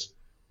Aransas,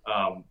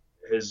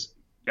 has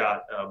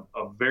got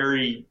a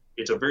very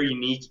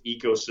unique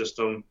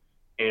ecosystem,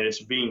 and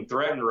it's being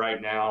threatened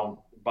right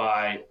now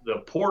by the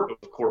port of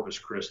Corpus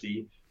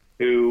Christi,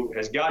 who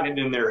has gotten it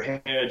in their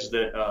heads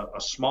that a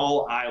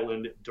small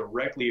island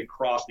directly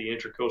across the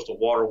intracoastal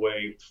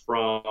waterway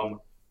from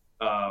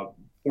Port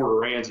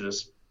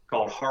Aransas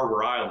called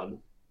Harbor Island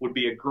would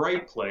be a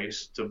great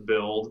place to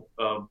build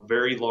a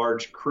very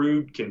large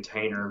crude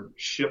container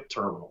ship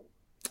terminal.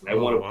 They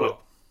want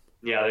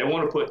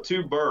to put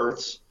 2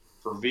 berths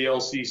for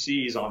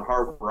VLCCs on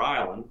Harbor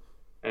Island.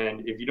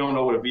 And if you don't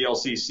know what a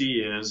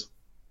VLCC is,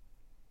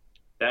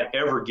 that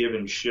Ever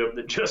Given ship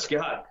that just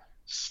got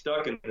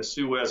stuck in the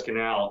Suez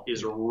Canal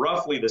is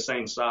roughly the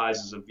same size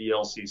as a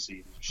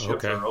VLCC.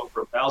 Ships are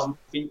over 1,000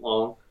 feet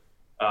long,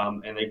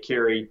 and they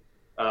carry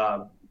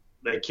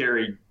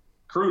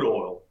crude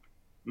oil,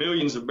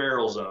 millions of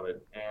barrels of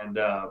it, and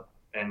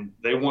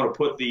they want to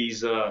put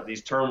these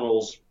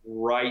terminals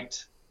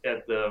right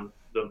at the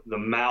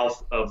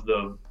mouth of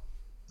the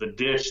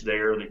ditch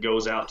there that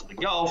goes out to the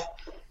Gulf.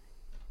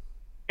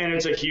 And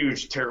it's a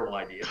huge, terrible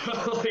idea.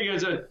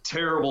 It's a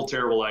terrible,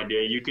 terrible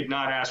idea. You could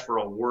not ask for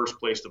a worse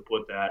place to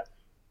put that,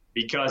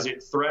 because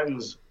it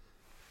threatens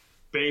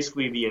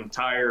basically the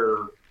entire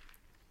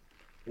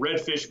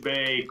Redfish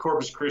Bay,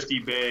 Corpus Christi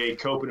Bay,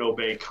 Copano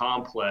Bay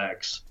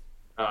complex,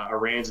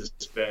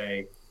 Aransas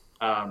Bay.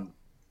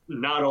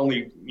 Not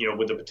only,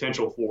 with the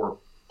potential for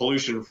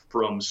pollution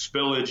from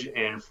spillage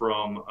and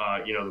from,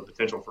 the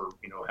potential for,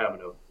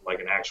 having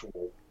an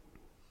actual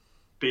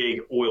big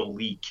oil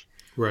leak.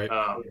 Right.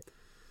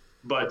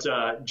 But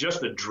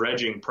just the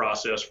dredging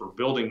process for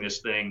building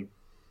this thing,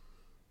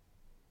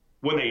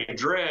 when they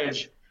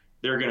dredge,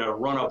 they're going to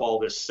run up all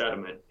this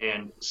sediment.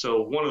 And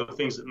so one of the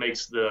things that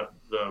makes the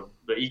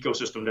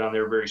ecosystem down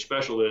there very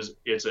special is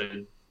it's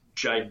a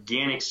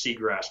gigantic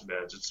seagrass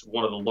beds. It's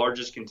one of the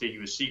largest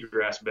contiguous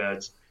seagrass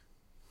beds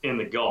in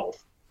the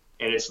Gulf,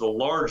 and it's the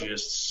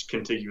largest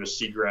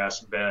contiguous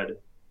seagrass bed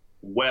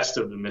west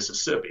of the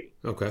Mississippi.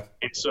 Okay.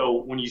 And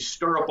so when you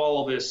stir up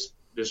all this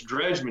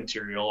dredge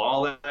material,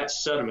 all that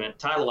sediment,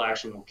 tidal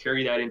action will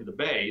carry that into the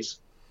bays,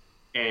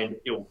 and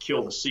it will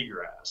kill the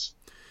seagrass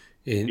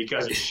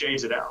because it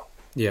shades it out.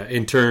 Yeah,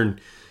 in turn,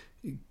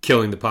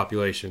 killing the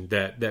population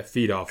that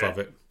feed off of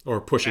it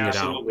or pushing it out.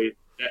 Absolutely.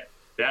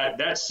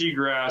 That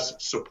seagrass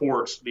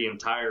supports the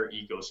entire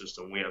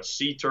ecosystem. We have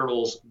sea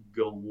turtles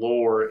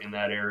galore in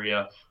that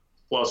area,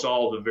 plus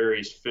all the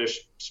various fish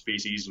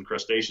species and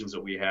crustaceans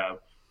that we have.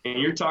 And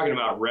you're talking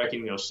about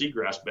wrecking those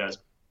seagrass beds.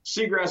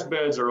 Seagrass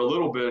beds are a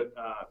little bit,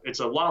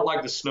 it's a lot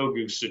like the snow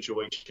goose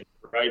situation,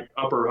 right?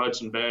 Upper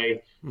Hudson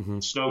Bay,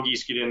 snow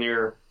geese get in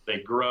there, they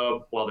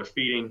grub while they're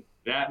feeding.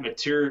 That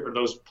material, or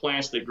those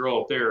plants that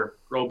grow up there,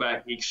 grow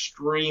back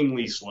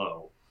extremely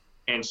slow.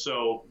 And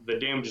so the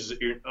damage is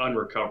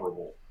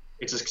unrecoverable.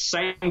 It's the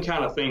same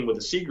kind of thing with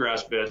the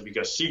seagrass beds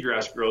because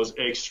seagrass grows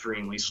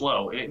extremely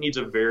slow. And it needs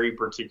a very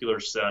particular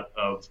set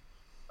of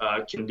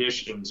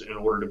conditions in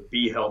order to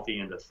be healthy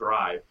and to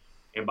thrive.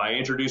 And by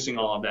introducing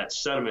all of that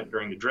sediment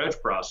during the dredge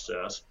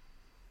process,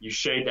 you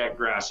shade that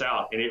grass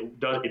out, and it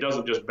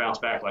doesn't just bounce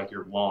back like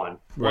your lawn.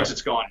 Right. Once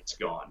it's gone, it's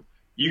gone.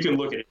 You can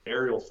look at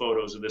aerial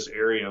photos of this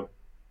area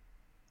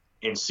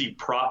and see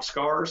prop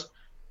scars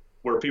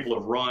where people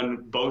have run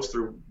boats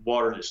through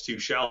water that's too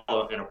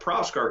shallow, and a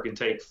prop scar can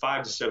take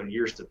 5 to 7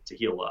 years to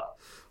heal up.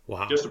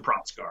 Wow. Just a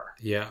prop scar.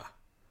 Yeah.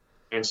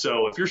 And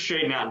so if you're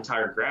shading out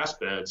entire grass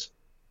beds,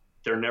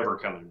 they're never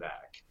coming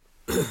back.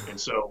 And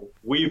so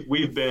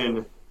we've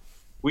been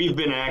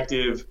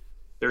active.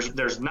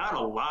 There's not a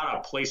lot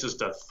of places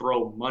to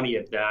throw money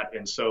at that,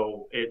 and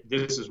so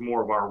this is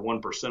more of our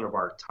 1% of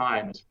our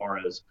time as far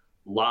as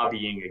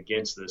lobbying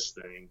against this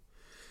thing,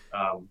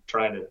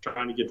 trying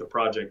to get the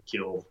project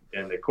killed.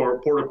 And the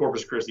Port of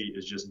Corpus Christi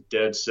is just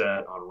dead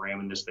set on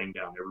ramming this thing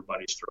down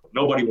everybody's throat.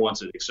 Nobody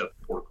wants it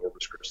except Port of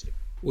Corpus Christi.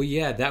 Well,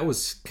 yeah, that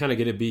was kind of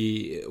going to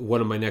be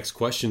one of my next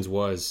questions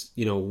was,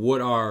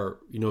 what are,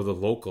 the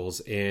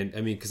locals? And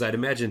I mean, because I'd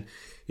imagine,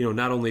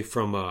 not only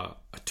from a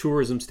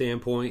tourism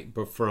standpoint,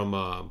 but from,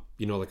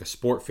 like a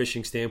sport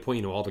fishing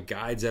standpoint, all the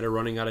guides that are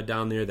running out of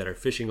down there that are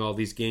fishing all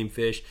these game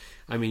fish.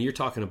 I mean, you're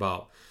talking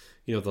about,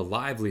 the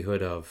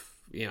livelihood of,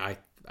 I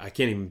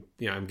can't even,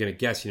 I'm going to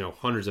guess,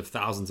 hundreds of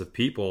thousands of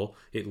people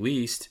at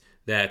least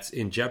that's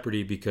in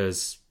jeopardy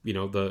because,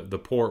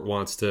 the port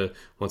wants to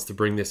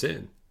bring this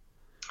in.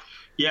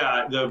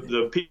 Yeah,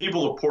 the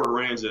people of Port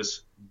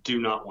Aransas do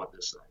not want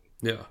this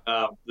thing.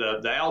 Yeah.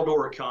 The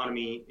outdoor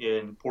economy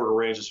in Port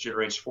Aransas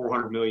generates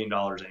 $400 million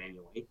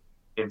annually,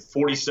 and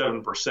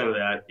 47% of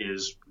that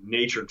is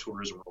nature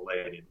tourism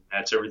related.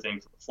 That's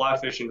everything from fly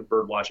fishing to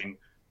bird watching.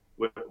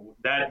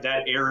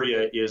 That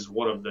area is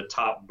one of the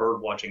top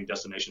bird watching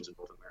destinations in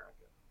North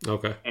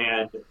America. Okay.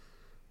 And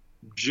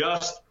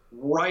just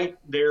right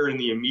there in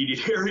the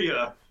immediate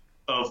area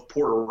of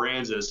Port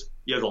Aransas,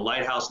 you have the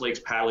Lighthouse Lakes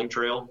Paddling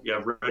Trail. You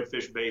have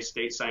Redfish Bay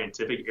State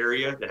Scientific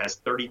Area that has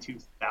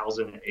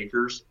 32,000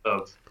 acres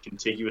of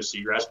contiguous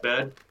seagrass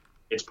bed.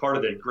 It's part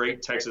of the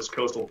Great Texas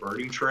Coastal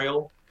Birding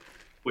Trail,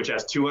 which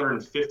has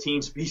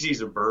 215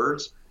 species of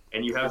birds.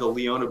 And you have the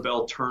Leona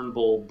Bell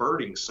Turnbull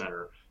Birding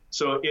Center.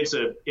 So it's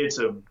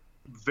a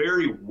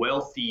very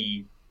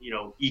wealthy,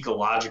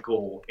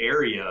 ecological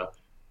area.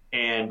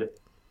 And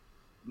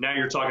now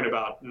you're talking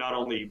about not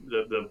only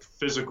the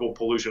physical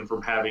pollution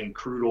from having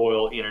crude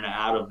oil in and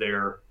out of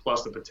there,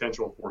 plus the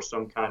potential for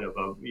some kind of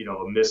a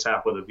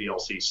mishap with a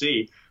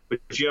VLCC, but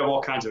you have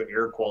all kinds of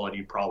air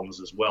quality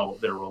problems as well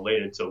that are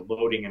related to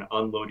loading and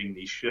unloading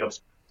these ships,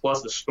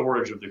 plus the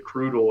storage of the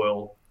crude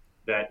oil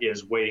that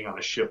is waiting on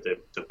a ship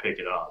to pick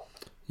it up.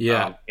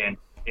 Yeah. And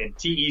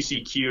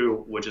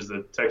TECQ, which is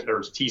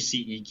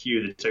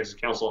TCEQ, the Texas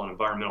Council on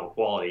Environmental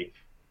Quality,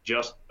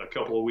 just a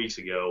couple of weeks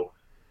ago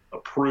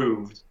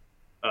approved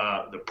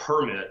the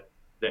permit,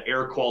 the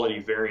air quality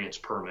variance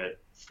permit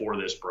for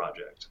this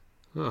project.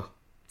 Huh.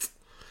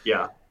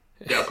 Yeah,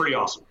 pretty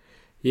awesome.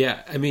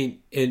 Yeah, I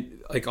mean,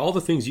 and like all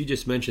the things you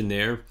just mentioned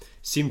there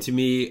seem to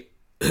me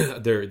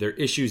they're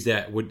issues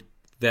that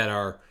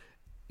are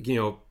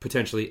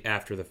potentially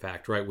after the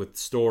fact, right? With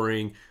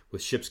storing,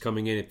 with ships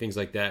coming in and things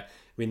like that.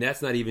 I mean,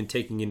 that's not even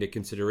taking into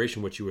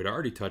consideration what you had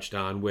already touched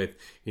on with,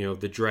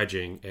 the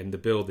dredging and the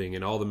building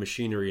and all the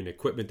machinery and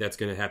equipment that's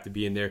going to have to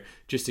be in there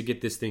just to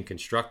get this thing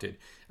constructed.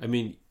 I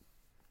mean,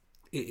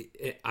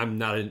 I'm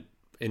not an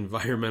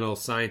environmental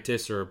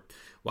scientist or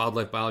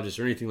wildlife biologist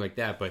or anything like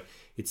that, but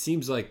it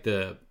seems like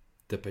the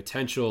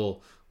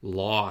potential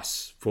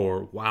loss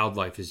for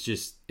wildlife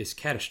is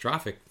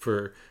catastrophic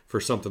for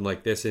something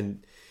like this.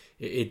 And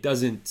it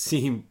doesn't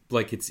seem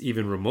like it's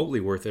even remotely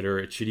worth it, or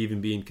it should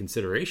even be in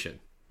consideration.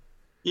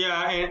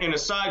 Yeah, and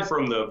aside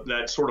from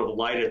that sort of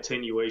light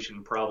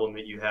attenuation problem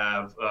that you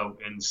have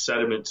in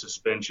sediment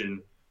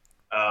suspension,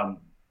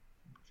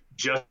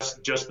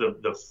 just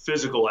the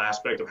physical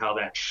aspect of how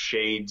that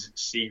shades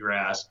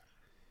seagrass.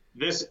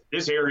 This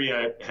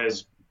area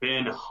has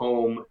been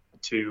home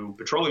to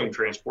petroleum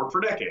transport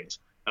for decades.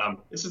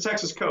 It's the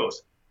Texas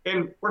coast.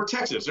 And we're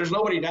Texas. There's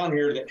nobody down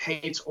here that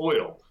hates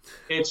oil.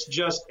 It's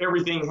just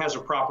everything has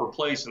a proper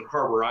place, and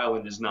Harbor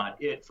Island is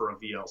not it for a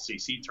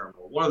VLCC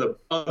terminal. One of the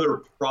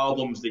other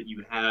problems that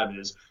you have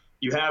is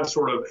you have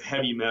sort of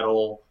heavy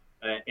metal,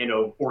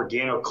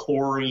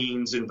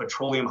 organochlorines and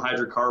petroleum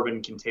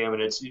hydrocarbon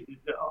contaminants,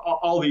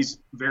 all these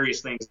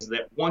various things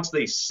that once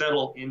they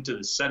settle into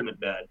the sediment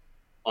bed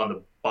on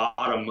the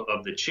bottom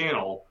of the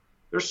channel,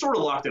 they're sort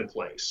of locked in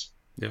place.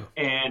 Yeah.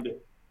 And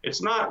it's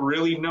not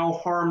really no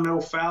harm, no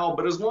foul,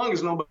 but as long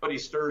as nobody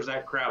stirs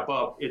that crap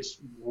up, it's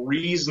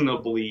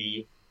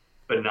reasonably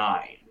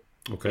benign.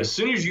 Okay. As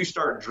soon as you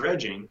start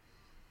dredging,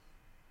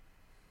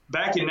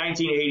 back in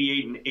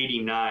 1988 and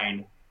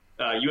 89,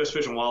 U.S.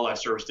 Fish and Wildlife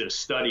Service did a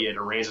study at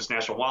Aransas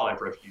National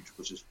Wildlife Refuge,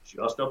 which is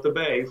just up the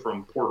bay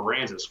from Port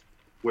Aransas,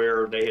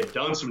 where they had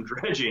done some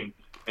dredging,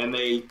 and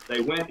they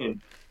went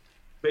and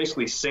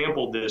basically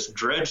sampled this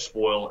dredge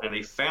spoil, and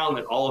they found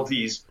that all of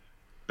these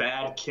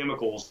bad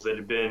chemicals that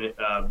had been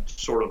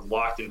sort of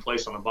locked in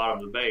place on the bottom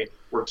of the bay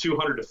were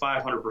 200 to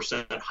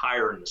 500%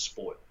 higher in the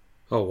spoil.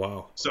 Oh,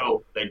 wow.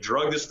 So they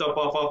drug this stuff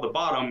off the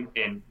bottom,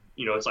 and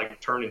it's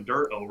like turning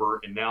dirt over,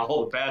 and now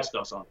all the bad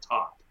stuff's on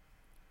top.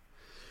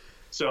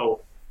 So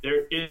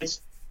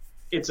it's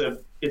a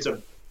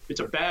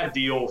bad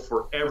deal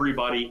for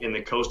everybody in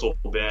the coastal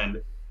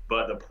bend,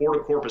 but the Port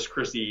of Corpus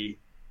Christi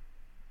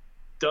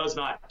does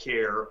not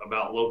care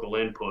about local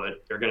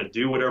input. They're going to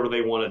do whatever they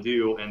want to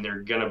do, and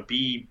they're going to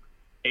be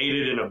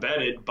aided and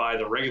abetted by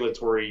the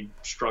regulatory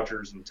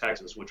structures in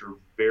Texas, which are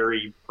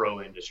very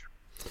pro-industry.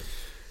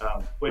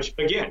 Which,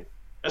 again,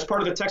 that's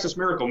part of the Texas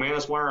miracle, man.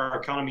 That's why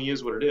our economy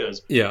is what it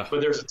is. Yeah.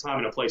 But there's a time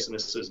and a place, and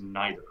this is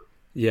neither.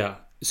 Yeah.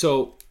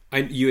 So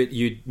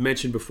you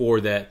mentioned before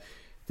that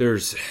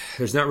there's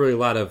not really a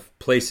lot of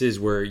places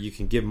where you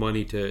can give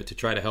money to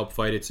try to help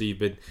fight it. So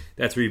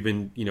that's where you've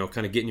been,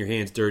 kind of getting your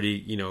hands dirty,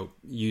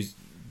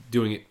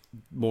 doing it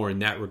more in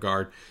that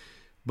regard.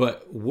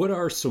 But what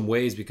are some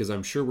ways, because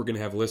I'm sure we're going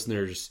to have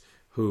listeners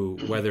who,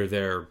 whether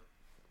they're,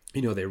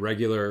 they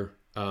regular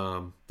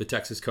the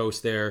Texas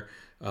coast there,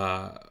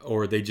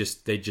 or they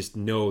just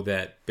know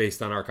that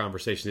based on our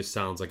conversation, this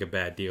sounds like a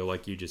bad deal,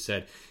 like you just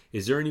said.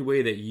 Is there any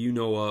way that you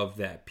know of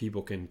that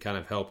people can kind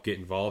of help get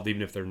involved,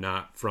 even if they're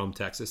not from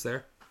Texas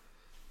there?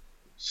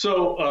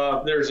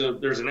 So there's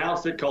an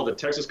outfit called the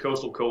Texas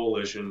Coastal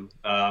Coalition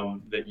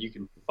that you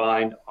can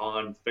find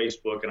on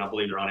Facebook, and I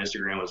believe they're on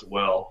Instagram as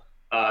well,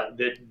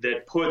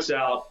 that puts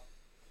out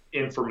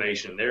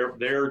information.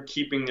 They're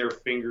keeping their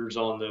fingers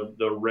on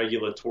the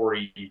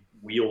regulatory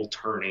wheel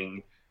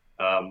turning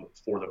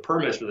for the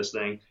permits for this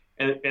thing.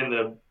 And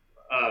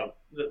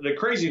the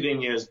crazy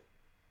thing is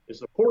it's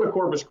the Port of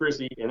Corpus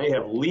Christi, and they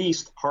have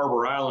leased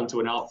Harbor Island to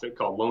an outfit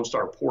called Lone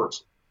Star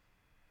Ports.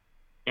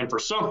 And for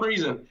some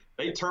reason,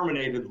 they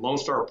terminated Lone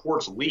Star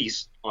Ports'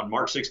 lease on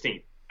March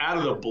 16th out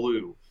of the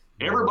blue.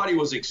 And everybody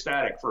was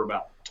ecstatic for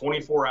about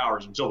 24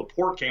 hours until the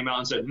port came out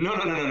and said,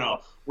 no.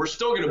 We're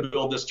still going to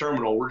build this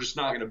terminal. We're just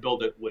not going to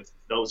build it with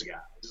those guys.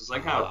 It's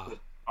like, how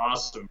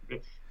awesome.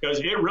 Because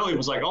it really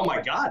was like, oh,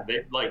 my God,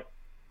 the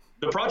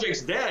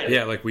project's dead.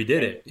 Yeah, like we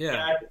did it.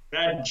 Yeah.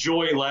 That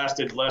joy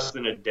lasted less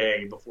than a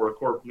day before the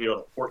port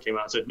came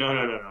out and said,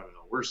 no,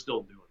 we're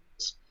still doing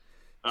this.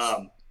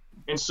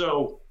 And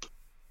so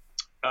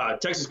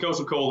Texas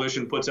Coastal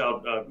Coalition puts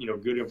out,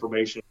 good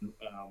information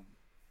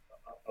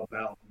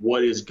about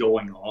what is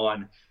going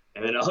on.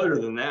 And then other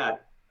than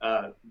that,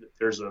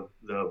 there's the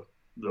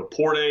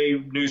Port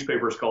A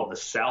newspaper is called the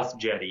South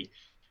Jetty.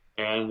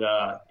 And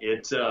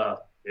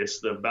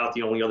it's about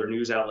the only other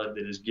news outlet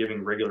that is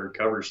giving regular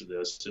coverage to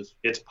this.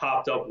 It's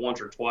popped up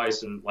once or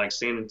twice in like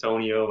San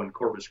Antonio and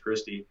Corpus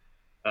Christi,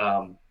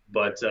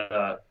 but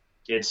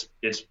it's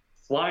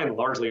flying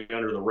largely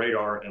under the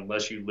radar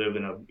unless you live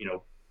in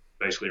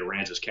basically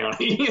Aransas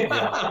County.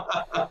 Yeah.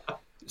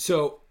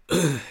 So,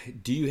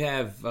 do you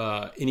have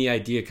any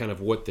idea kind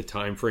of what the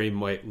time frame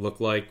might look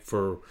like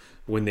for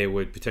when they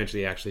would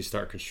potentially actually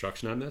start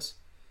construction on this?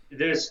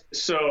 The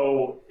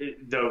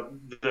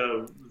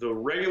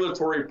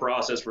regulatory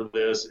process for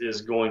this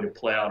is going to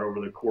play out over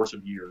the course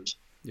of years.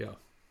 Yeah.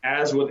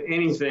 As with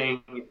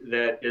anything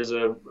that is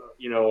a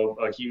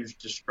huge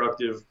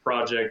destructive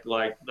project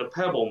like the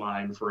Pebble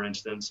Mine, for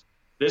instance,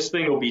 this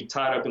thing will be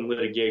tied up in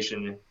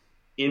litigation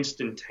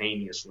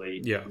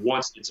instantaneously. Yeah.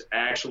 Once it's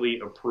actually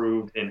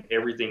approved and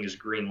everything is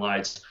green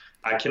lights.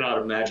 I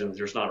cannot imagine that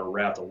there's not a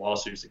raft of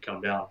lawsuits that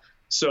come down.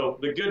 So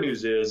the good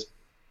news is,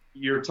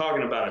 you're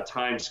talking about a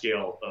time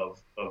scale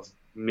of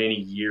many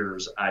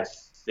years, I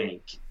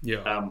think.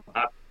 Yeah.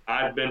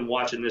 I've been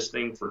watching this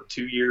thing for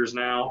 2 years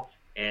now,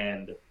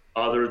 and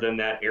other than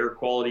that air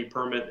quality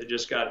permit that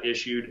just got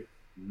issued,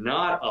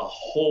 not a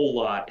whole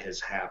lot has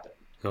happened.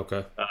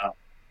 Okay.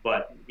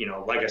 But,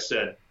 like I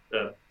said,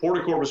 Port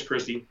of Corpus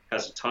Christi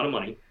has a ton of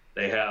money.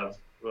 They have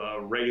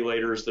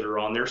regulators that are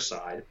on their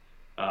side.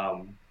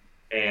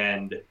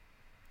 And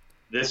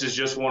This is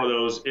just one of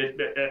those.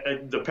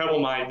 The pebble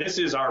mine. This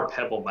is our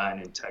pebble mine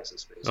in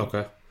Texas, basically.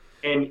 Okay.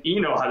 And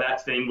you know how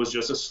that thing was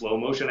just a slow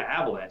motion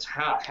avalanche.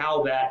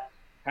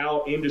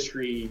 How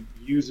industry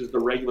uses the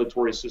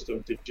regulatory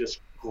system to just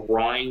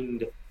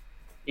grind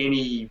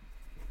any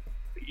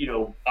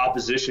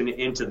opposition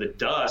into the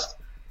dust,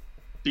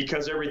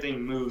 because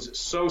everything moves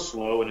so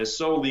slow and is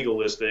so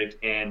legalistic,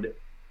 and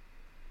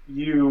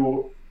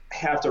you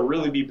have to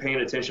really be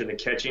paying attention to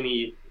catch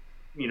any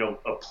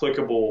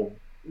applicable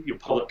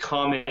public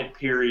comment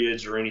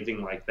periods or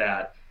anything like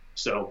that.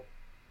 So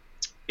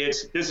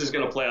this is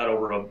going to play out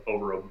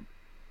over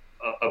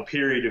a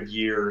period of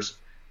years,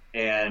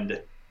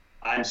 and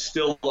I'm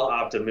still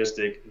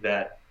optimistic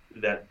that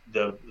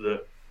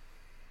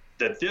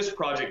this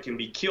project can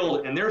be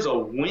killed. And there's a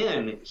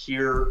win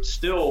here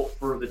still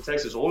for the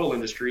Texas oil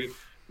industry,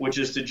 which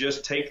is to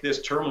just take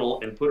this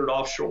terminal and put it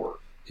offshore.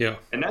 Yeah.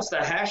 And that's the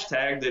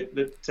hashtag that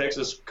the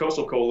Texas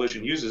Coastal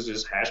Coalition uses,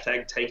 is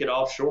hashtag take it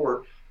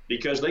offshore,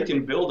 because they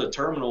can build a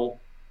terminal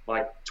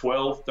like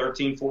 12,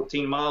 13,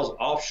 14 miles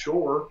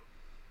offshore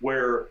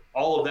where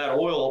all of that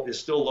oil is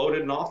still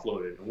loaded and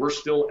offloaded, and we're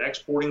still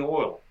exporting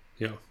oil.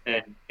 Yeah.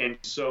 And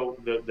so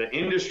the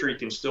industry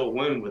can still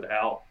win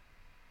without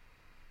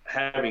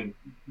having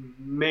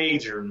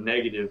major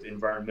negative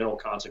environmental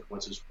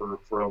consequences for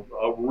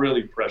a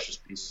really precious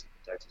piece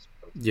of Texas.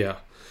 Yeah.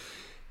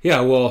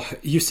 Yeah, well,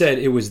 you said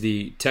it was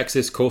the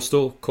Texas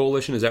Coastal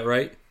Coalition, is that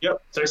right?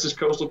 Yep, Texas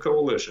Coastal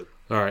Coalition.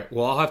 All right.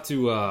 Well, I'll have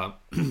to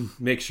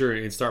make sure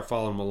and start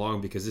following them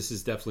along, because this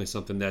is definitely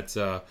something that's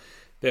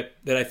that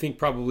I think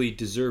probably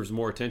deserves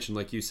more attention,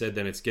 like you said,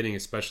 than it's getting.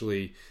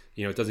 Especially,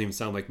 it doesn't even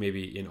sound like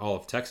maybe in all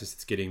of Texas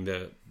it's getting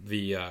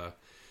the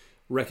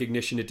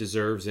recognition it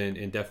deserves,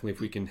 and definitely if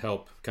we can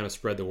help kind of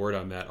spread the word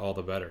on that, all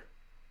the better.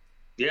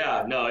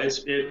 Yeah, no,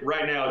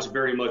 right now it's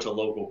very much a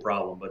local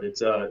problem, but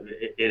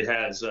it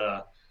has.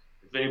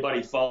 If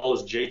anybody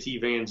follows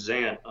JT Van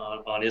Zant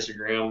on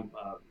Instagram,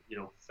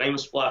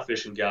 famous fly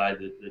fishing guy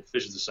that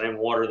fishes the same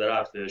water that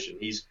I fish, and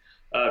he's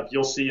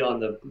you'll see on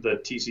the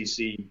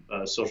TCC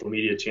social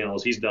media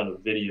channels, he's done a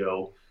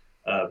video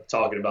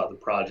talking about the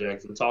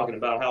project and talking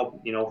about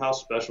how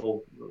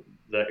special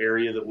the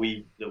area that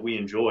we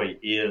enjoy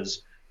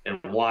is, and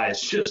why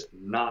it's just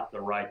not the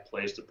right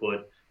place to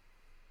put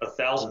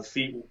 1,000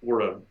 feet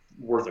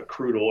worth of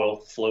crude oil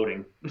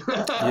floating.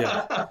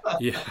 yeah,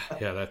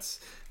 that's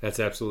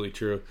absolutely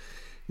true.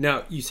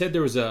 Now, you said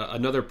there was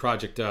another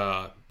project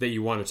that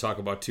you want to talk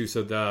about too.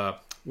 So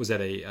was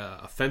that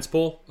a fence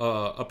pole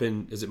up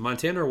in, is it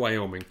Montana or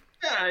Wyoming?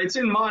 Yeah, it's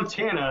in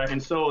Montana,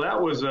 and so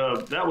that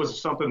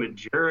was something that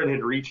Jared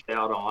had reached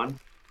out on.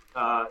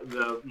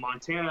 The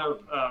Montana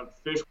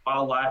Fish,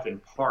 Wildlife,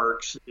 and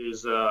Parks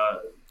is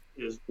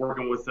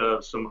working with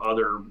some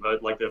other,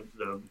 like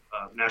the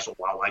National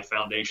Wildlife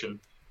Foundation,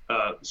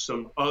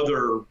 some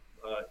other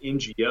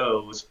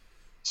NGOs,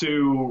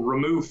 to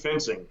remove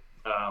fencing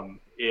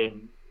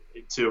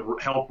to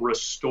help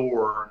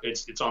restore.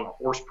 It's on the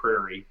horse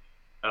prairie,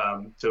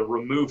 to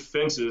remove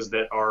fences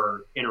that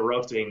are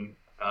interrupting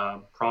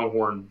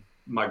pronghorn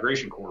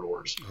migration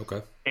corridors.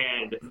 Okay.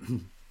 And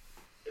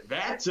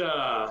that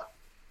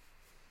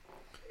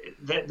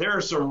there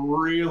are some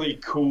really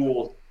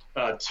cool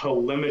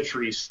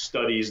telemetry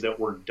studies that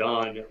were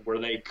done where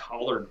they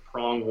collared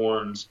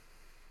pronghorns,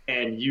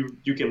 and you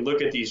can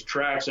look at these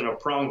tracks, and a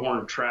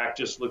pronghorn track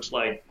just looks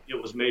like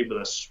it was made with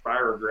a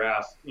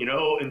spirograph,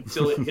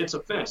 until it hits a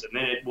fence, and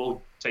then it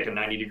will take a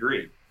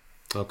 90-degree.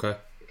 Okay.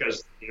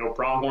 Because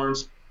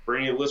pronghorns, for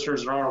any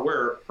listeners that aren't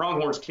aware,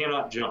 pronghorns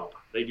cannot jump.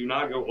 They do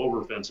not go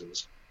over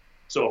fences.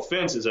 So a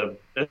fence is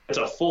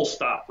a full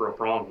stop for a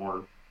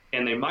pronghorn,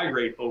 and they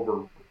migrate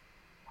over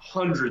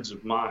hundreds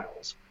of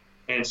miles.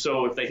 And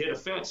so if they hit a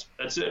fence,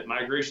 that's it.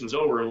 Migration's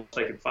over unless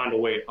they can find a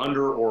way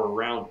under or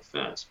around the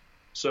fence.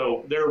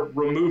 So they're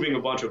removing a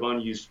bunch of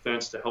unused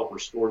fence to help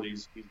restore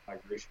these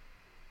migrations.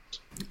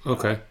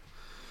 Okay.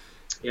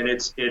 And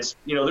it's there's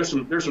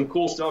some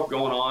cool stuff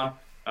going on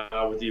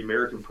with the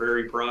American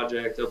Prairie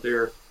Project up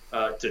there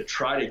to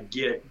try to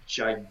get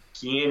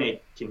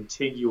gigantic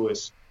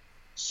contiguous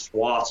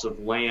swaths of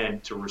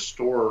land to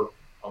restore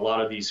a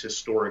lot of these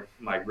historic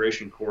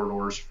migration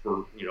corridors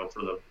for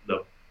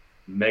the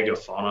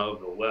megafauna of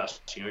the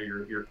West.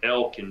 Your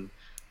elk and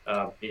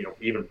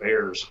even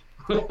bears.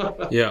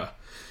 Yeah.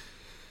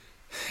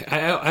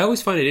 I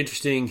always find it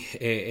interesting,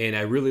 and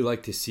I really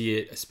like to see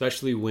it,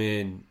 especially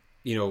when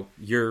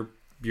you're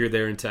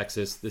there in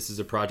Texas. This is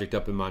a project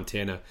up in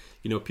Montana.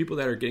 People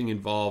that are getting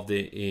involved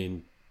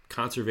in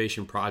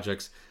conservation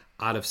projects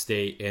out of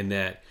state, and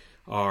that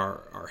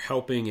are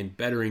helping and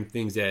bettering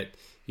things that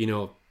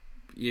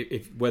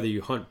if whether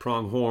you hunt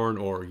pronghorn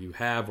or you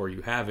have or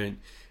you haven't,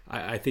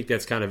 I think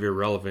that's kind of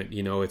irrelevant.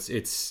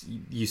 It's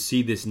you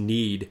see this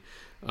need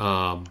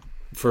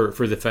for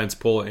the fence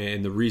pole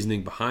and the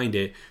reasoning behind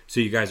it, so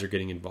you guys are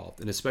getting involved.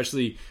 And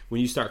especially when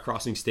you start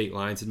crossing state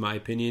lines, in my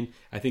opinion,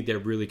 I think that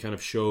really kind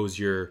of shows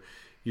your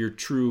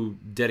true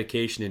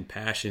dedication and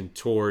passion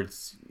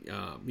towards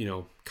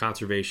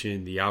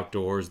conservation, the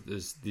outdoors,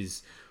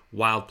 these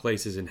wild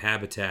places and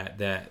habitat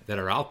that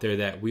are out there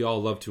that we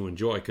all love to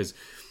enjoy. Because,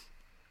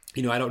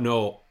 I don't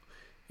know,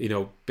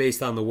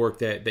 based on the work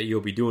that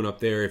you'll be doing up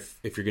there,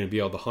 if you're going to be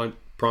able to hunt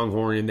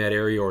pronghorn in that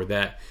area or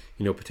that,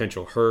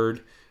 potential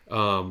herd.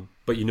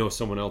 But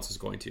someone else is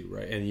going to,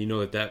 right?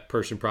 And that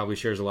person probably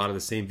shares a lot of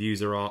the same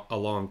views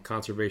along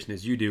conservation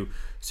as you do.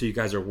 So you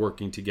guys are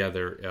working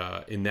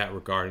together in that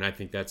regard. And I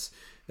think that's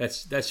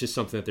just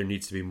something that there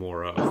needs to be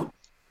more of.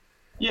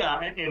 Yeah,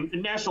 and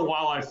National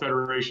Wildlife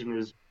Federation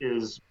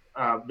is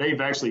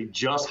they've actually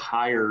just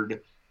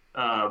hired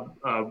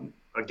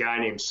a guy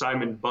named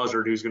Simon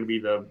Buzzard, who's going to be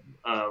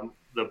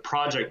the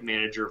project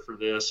manager for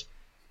this.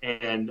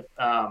 And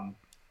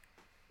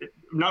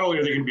not only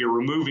are they going to be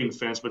removing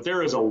fence, but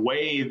there is a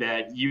way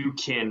that you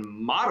can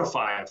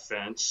modify a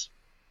fence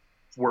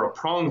where a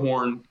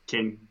pronghorn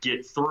can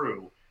get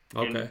through.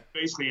 Okay. And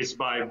basically it's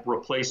by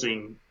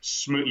replacing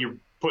you're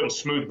putting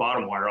smooth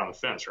bottom wire on the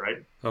fence,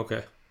 right?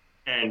 Okay.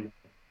 And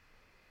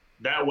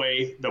that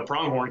way the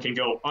pronghorn can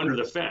go under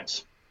the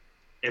fence.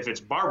 If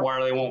it's barbed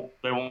wire, they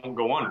won't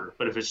go under,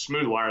 but if it's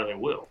smooth wire, they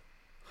will.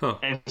 Huh.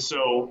 And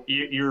so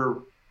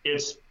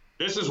this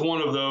is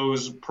one of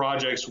those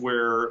projects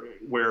where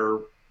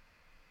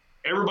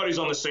everybody's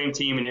on the same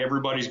team and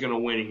everybody's going to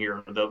win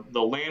here. The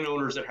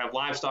landowners that have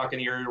livestock in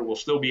the area will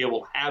still be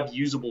able to have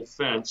usable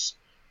fence,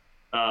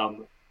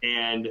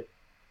 and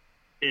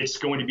it's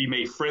going to be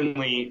made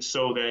friendly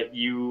so that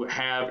you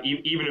have,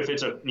 even if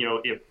it's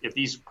if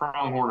these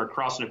pronghorn are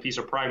crossing a piece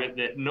of private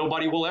that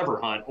nobody will ever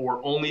hunt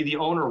or only the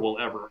owner will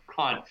ever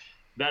hunt,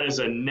 that is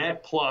a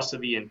net plus to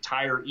the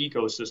entire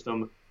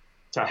ecosystem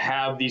to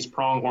have these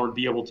pronghorn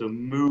be able to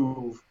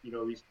move,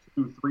 these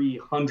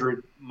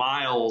 200-300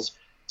 miles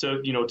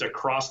to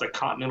cross the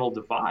continental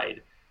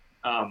divide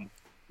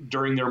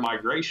during their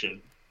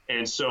migration.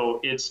 And so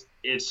it's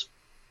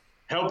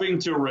helping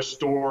to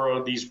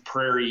restore these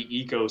prairie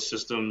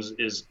ecosystems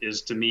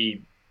is to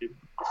me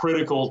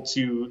critical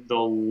to the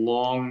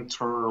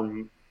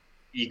long-term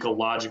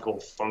ecological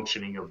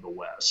functioning of the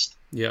West.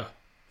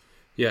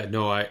 Yeah,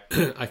 no, I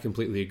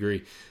completely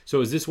agree.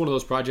 So is this one of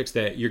those projects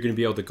that you're going to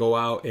be able to go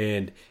out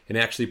and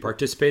actually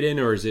participate in,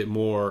 or is it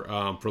more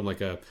from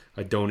like a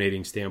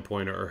donating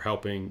standpoint or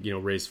helping,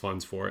 raise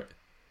funds for it?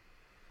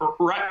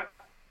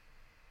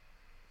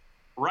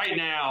 Right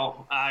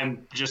now,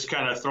 I'm just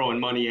kind of throwing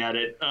money at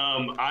it.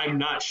 I'm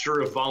not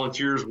sure if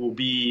volunteers will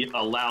be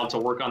allowed to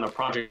work on the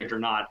project or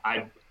not.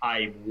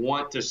 I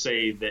want to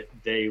say that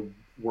they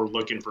were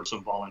looking for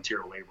some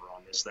volunteer labor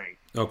on this thing.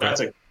 Okay.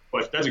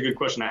 That's a good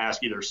question to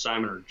ask either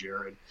Simon or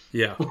Jared.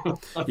 Yeah,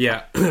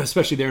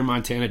 especially there in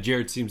Montana.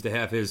 Jared seems to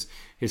have his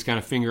kind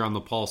of finger on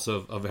the pulse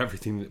of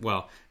everything.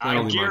 Well, not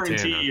only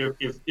guarantee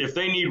Montana. if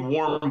they need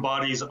warm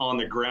bodies on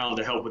the ground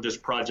to help with this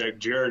project,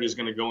 Jared is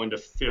going to go into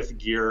fifth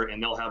gear,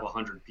 and they'll have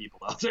 100 people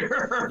out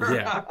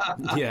there.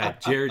 Yeah.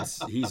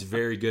 He's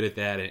very good at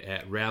that,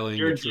 at rallying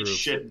Jared the troops. Gets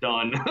shit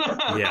done.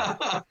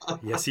 Yeah,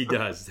 yes, he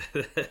does.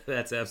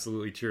 That's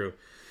absolutely true.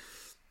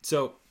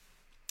 So,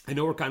 I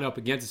know we're kind of up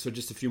against it, so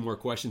just a few more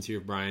questions here,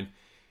 Brian.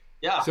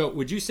 Yeah. So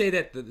would you say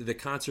that the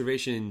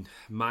conservation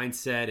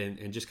mindset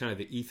and just kind of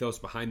the ethos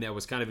behind that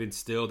was kind of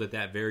instilled at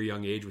that very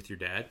young age with your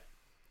dad?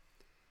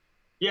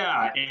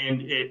 Yeah,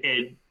 and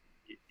it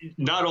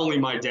not only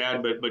my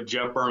dad, but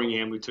Jeff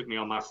Birmingham, who took me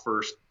on my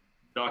first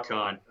duck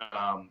hunt,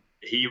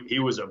 he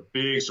was a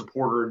big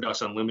supporter of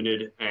Ducks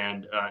Unlimited,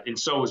 and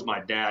so was my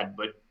dad.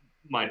 But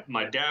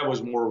my dad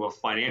was more of a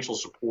financial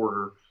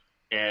supporter,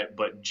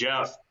 but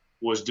Jeff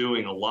was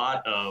doing a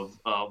lot of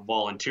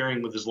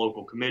volunteering with his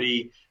local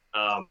committee,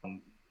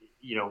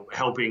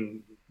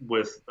 helping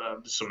with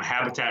some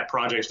habitat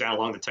projects down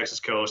along the Texas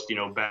coast,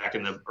 back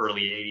in the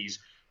early 80s.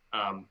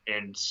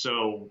 And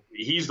so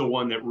he's the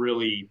one that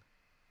really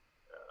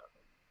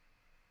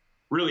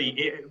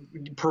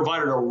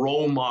provided a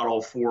role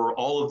model for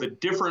all of the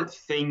different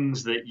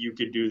things that you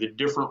could do, the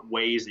different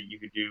ways that you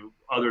could do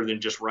other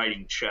than just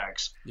writing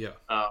checks. Yeah.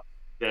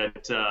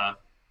 That to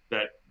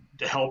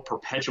help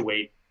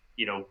perpetuate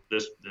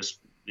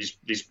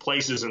these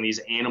places and these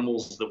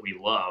animals that we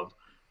love.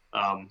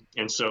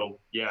 And so,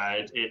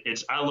 yeah,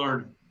 I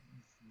learned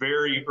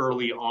very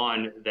early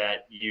on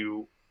that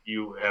you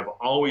have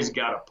always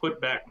got to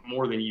put back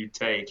more than you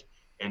take.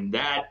 And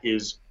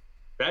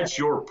that's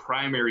your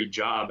primary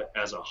job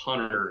as a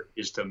hunter,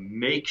 is to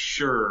make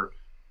sure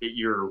that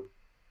you're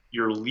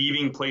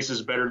leaving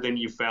places better than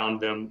you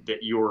found them,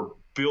 that you're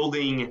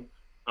building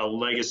a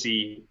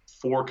legacy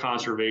for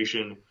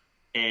conservation,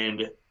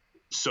 and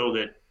so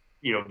that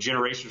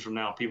generations from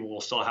now, people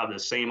will still have the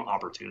same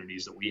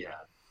opportunities that we had.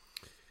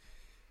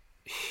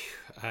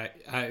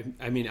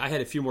 I mean, I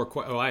had a few more.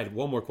 I had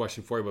one more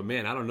question for you, but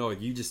man, I don't know.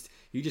 You just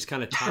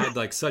kind of tied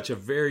like such a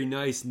very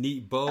nice,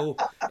 neat bow,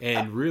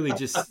 and really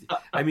just,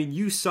 I mean,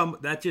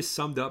 that just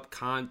summed up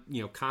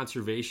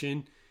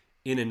conservation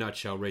in a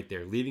nutshell right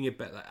there. Leaving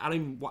it, I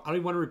don't even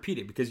want to repeat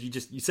it because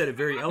you said it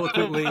very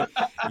eloquently.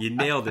 You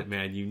nailed it,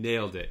 man. You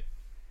nailed it.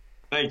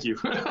 Thank you.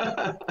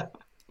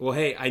 Well,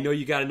 hey, I know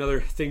you got another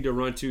thing to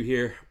run to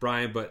here,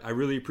 Brian, but I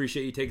really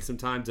appreciate you taking some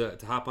time to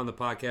hop on the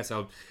podcast.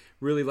 I'll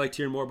really liked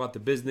hearing more about the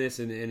business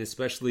and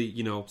especially,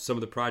 you know, some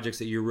of the projects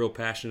that you're real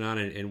passionate on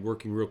and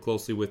working real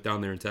closely with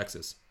down there in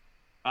Texas.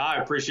 I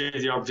appreciate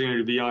the opportunity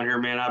to be on here,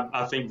 man.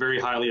 I think very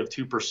highly of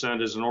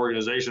 2% as an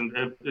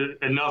organization,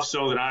 enough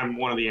so that I'm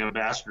one of the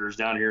ambassadors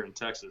down here in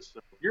Texas.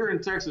 So if you're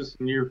in Texas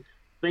and you're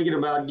thinking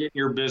about getting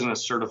your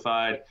business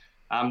certified,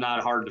 I'm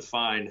not hard to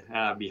find.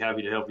 I'd be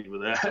happy to help you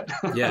with that.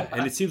 Yeah,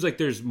 and it seems like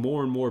there's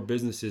more and more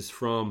businesses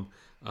from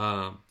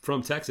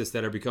Texas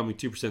that are becoming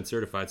 2%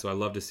 certified, so I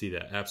love to see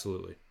that.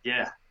 Absolutely.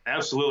 Yeah.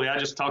 Absolutely. I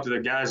just talked to the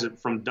guys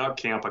from Duck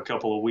Camp a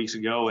couple of weeks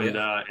ago, and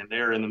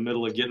they're in the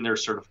middle of getting their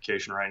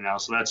certification right now.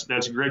 So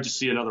that's great to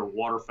see another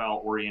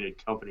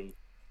waterfowl-oriented company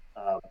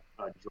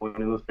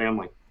joining the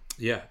family.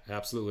 Yeah,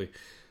 absolutely.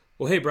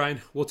 Well, hey, Brian,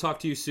 we'll talk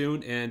to you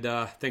soon, and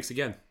thanks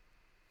again.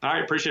 All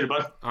right. Appreciate it,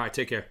 bud. All right.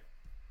 Take care.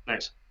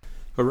 Thanks.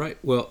 All right.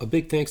 Well, a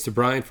big thanks to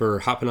Brian for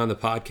hopping on the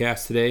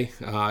podcast today.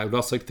 I would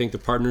also like to thank the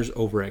partners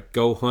over at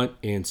Go Hunt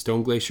and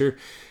Stone Glacier.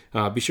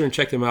 Be sure and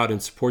check them out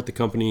and support the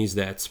companies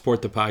that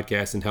support the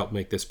podcast and help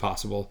make this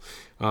possible.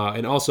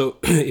 And also,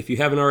 if you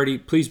haven't already,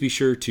 please be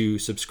sure to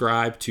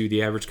subscribe to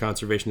the Average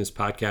Conservationist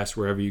podcast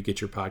wherever you get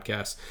your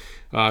podcasts.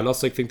 I'd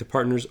also like to thank the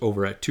partners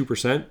over at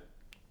 2%.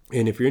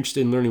 And if you're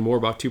interested in learning more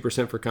about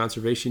 2% for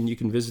conservation, you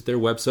can visit their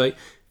website,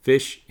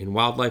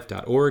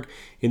 fishandwildlife.org.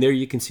 And there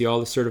you can see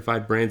all the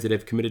certified brands that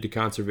have committed to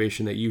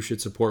conservation that you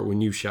should support when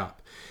you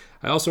shop.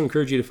 I also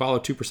encourage you to follow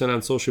 2%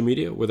 on social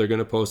media, where they're going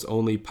to post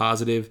only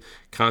positive,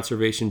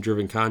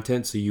 conservation-driven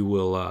content, so you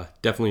will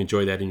definitely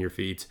enjoy that in your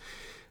feeds.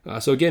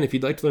 So again, if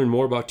you'd like to learn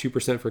more about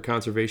 2% for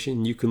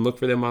conservation, you can look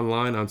for them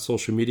online on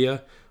social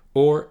media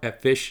or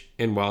at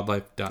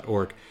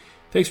fishandwildlife.org.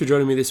 Thanks for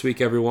joining me this week,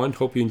 everyone.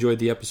 Hope you enjoyed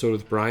the episode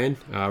with Brian.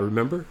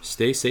 Remember,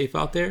 stay safe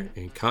out there,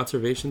 and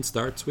conservation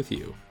starts with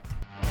you.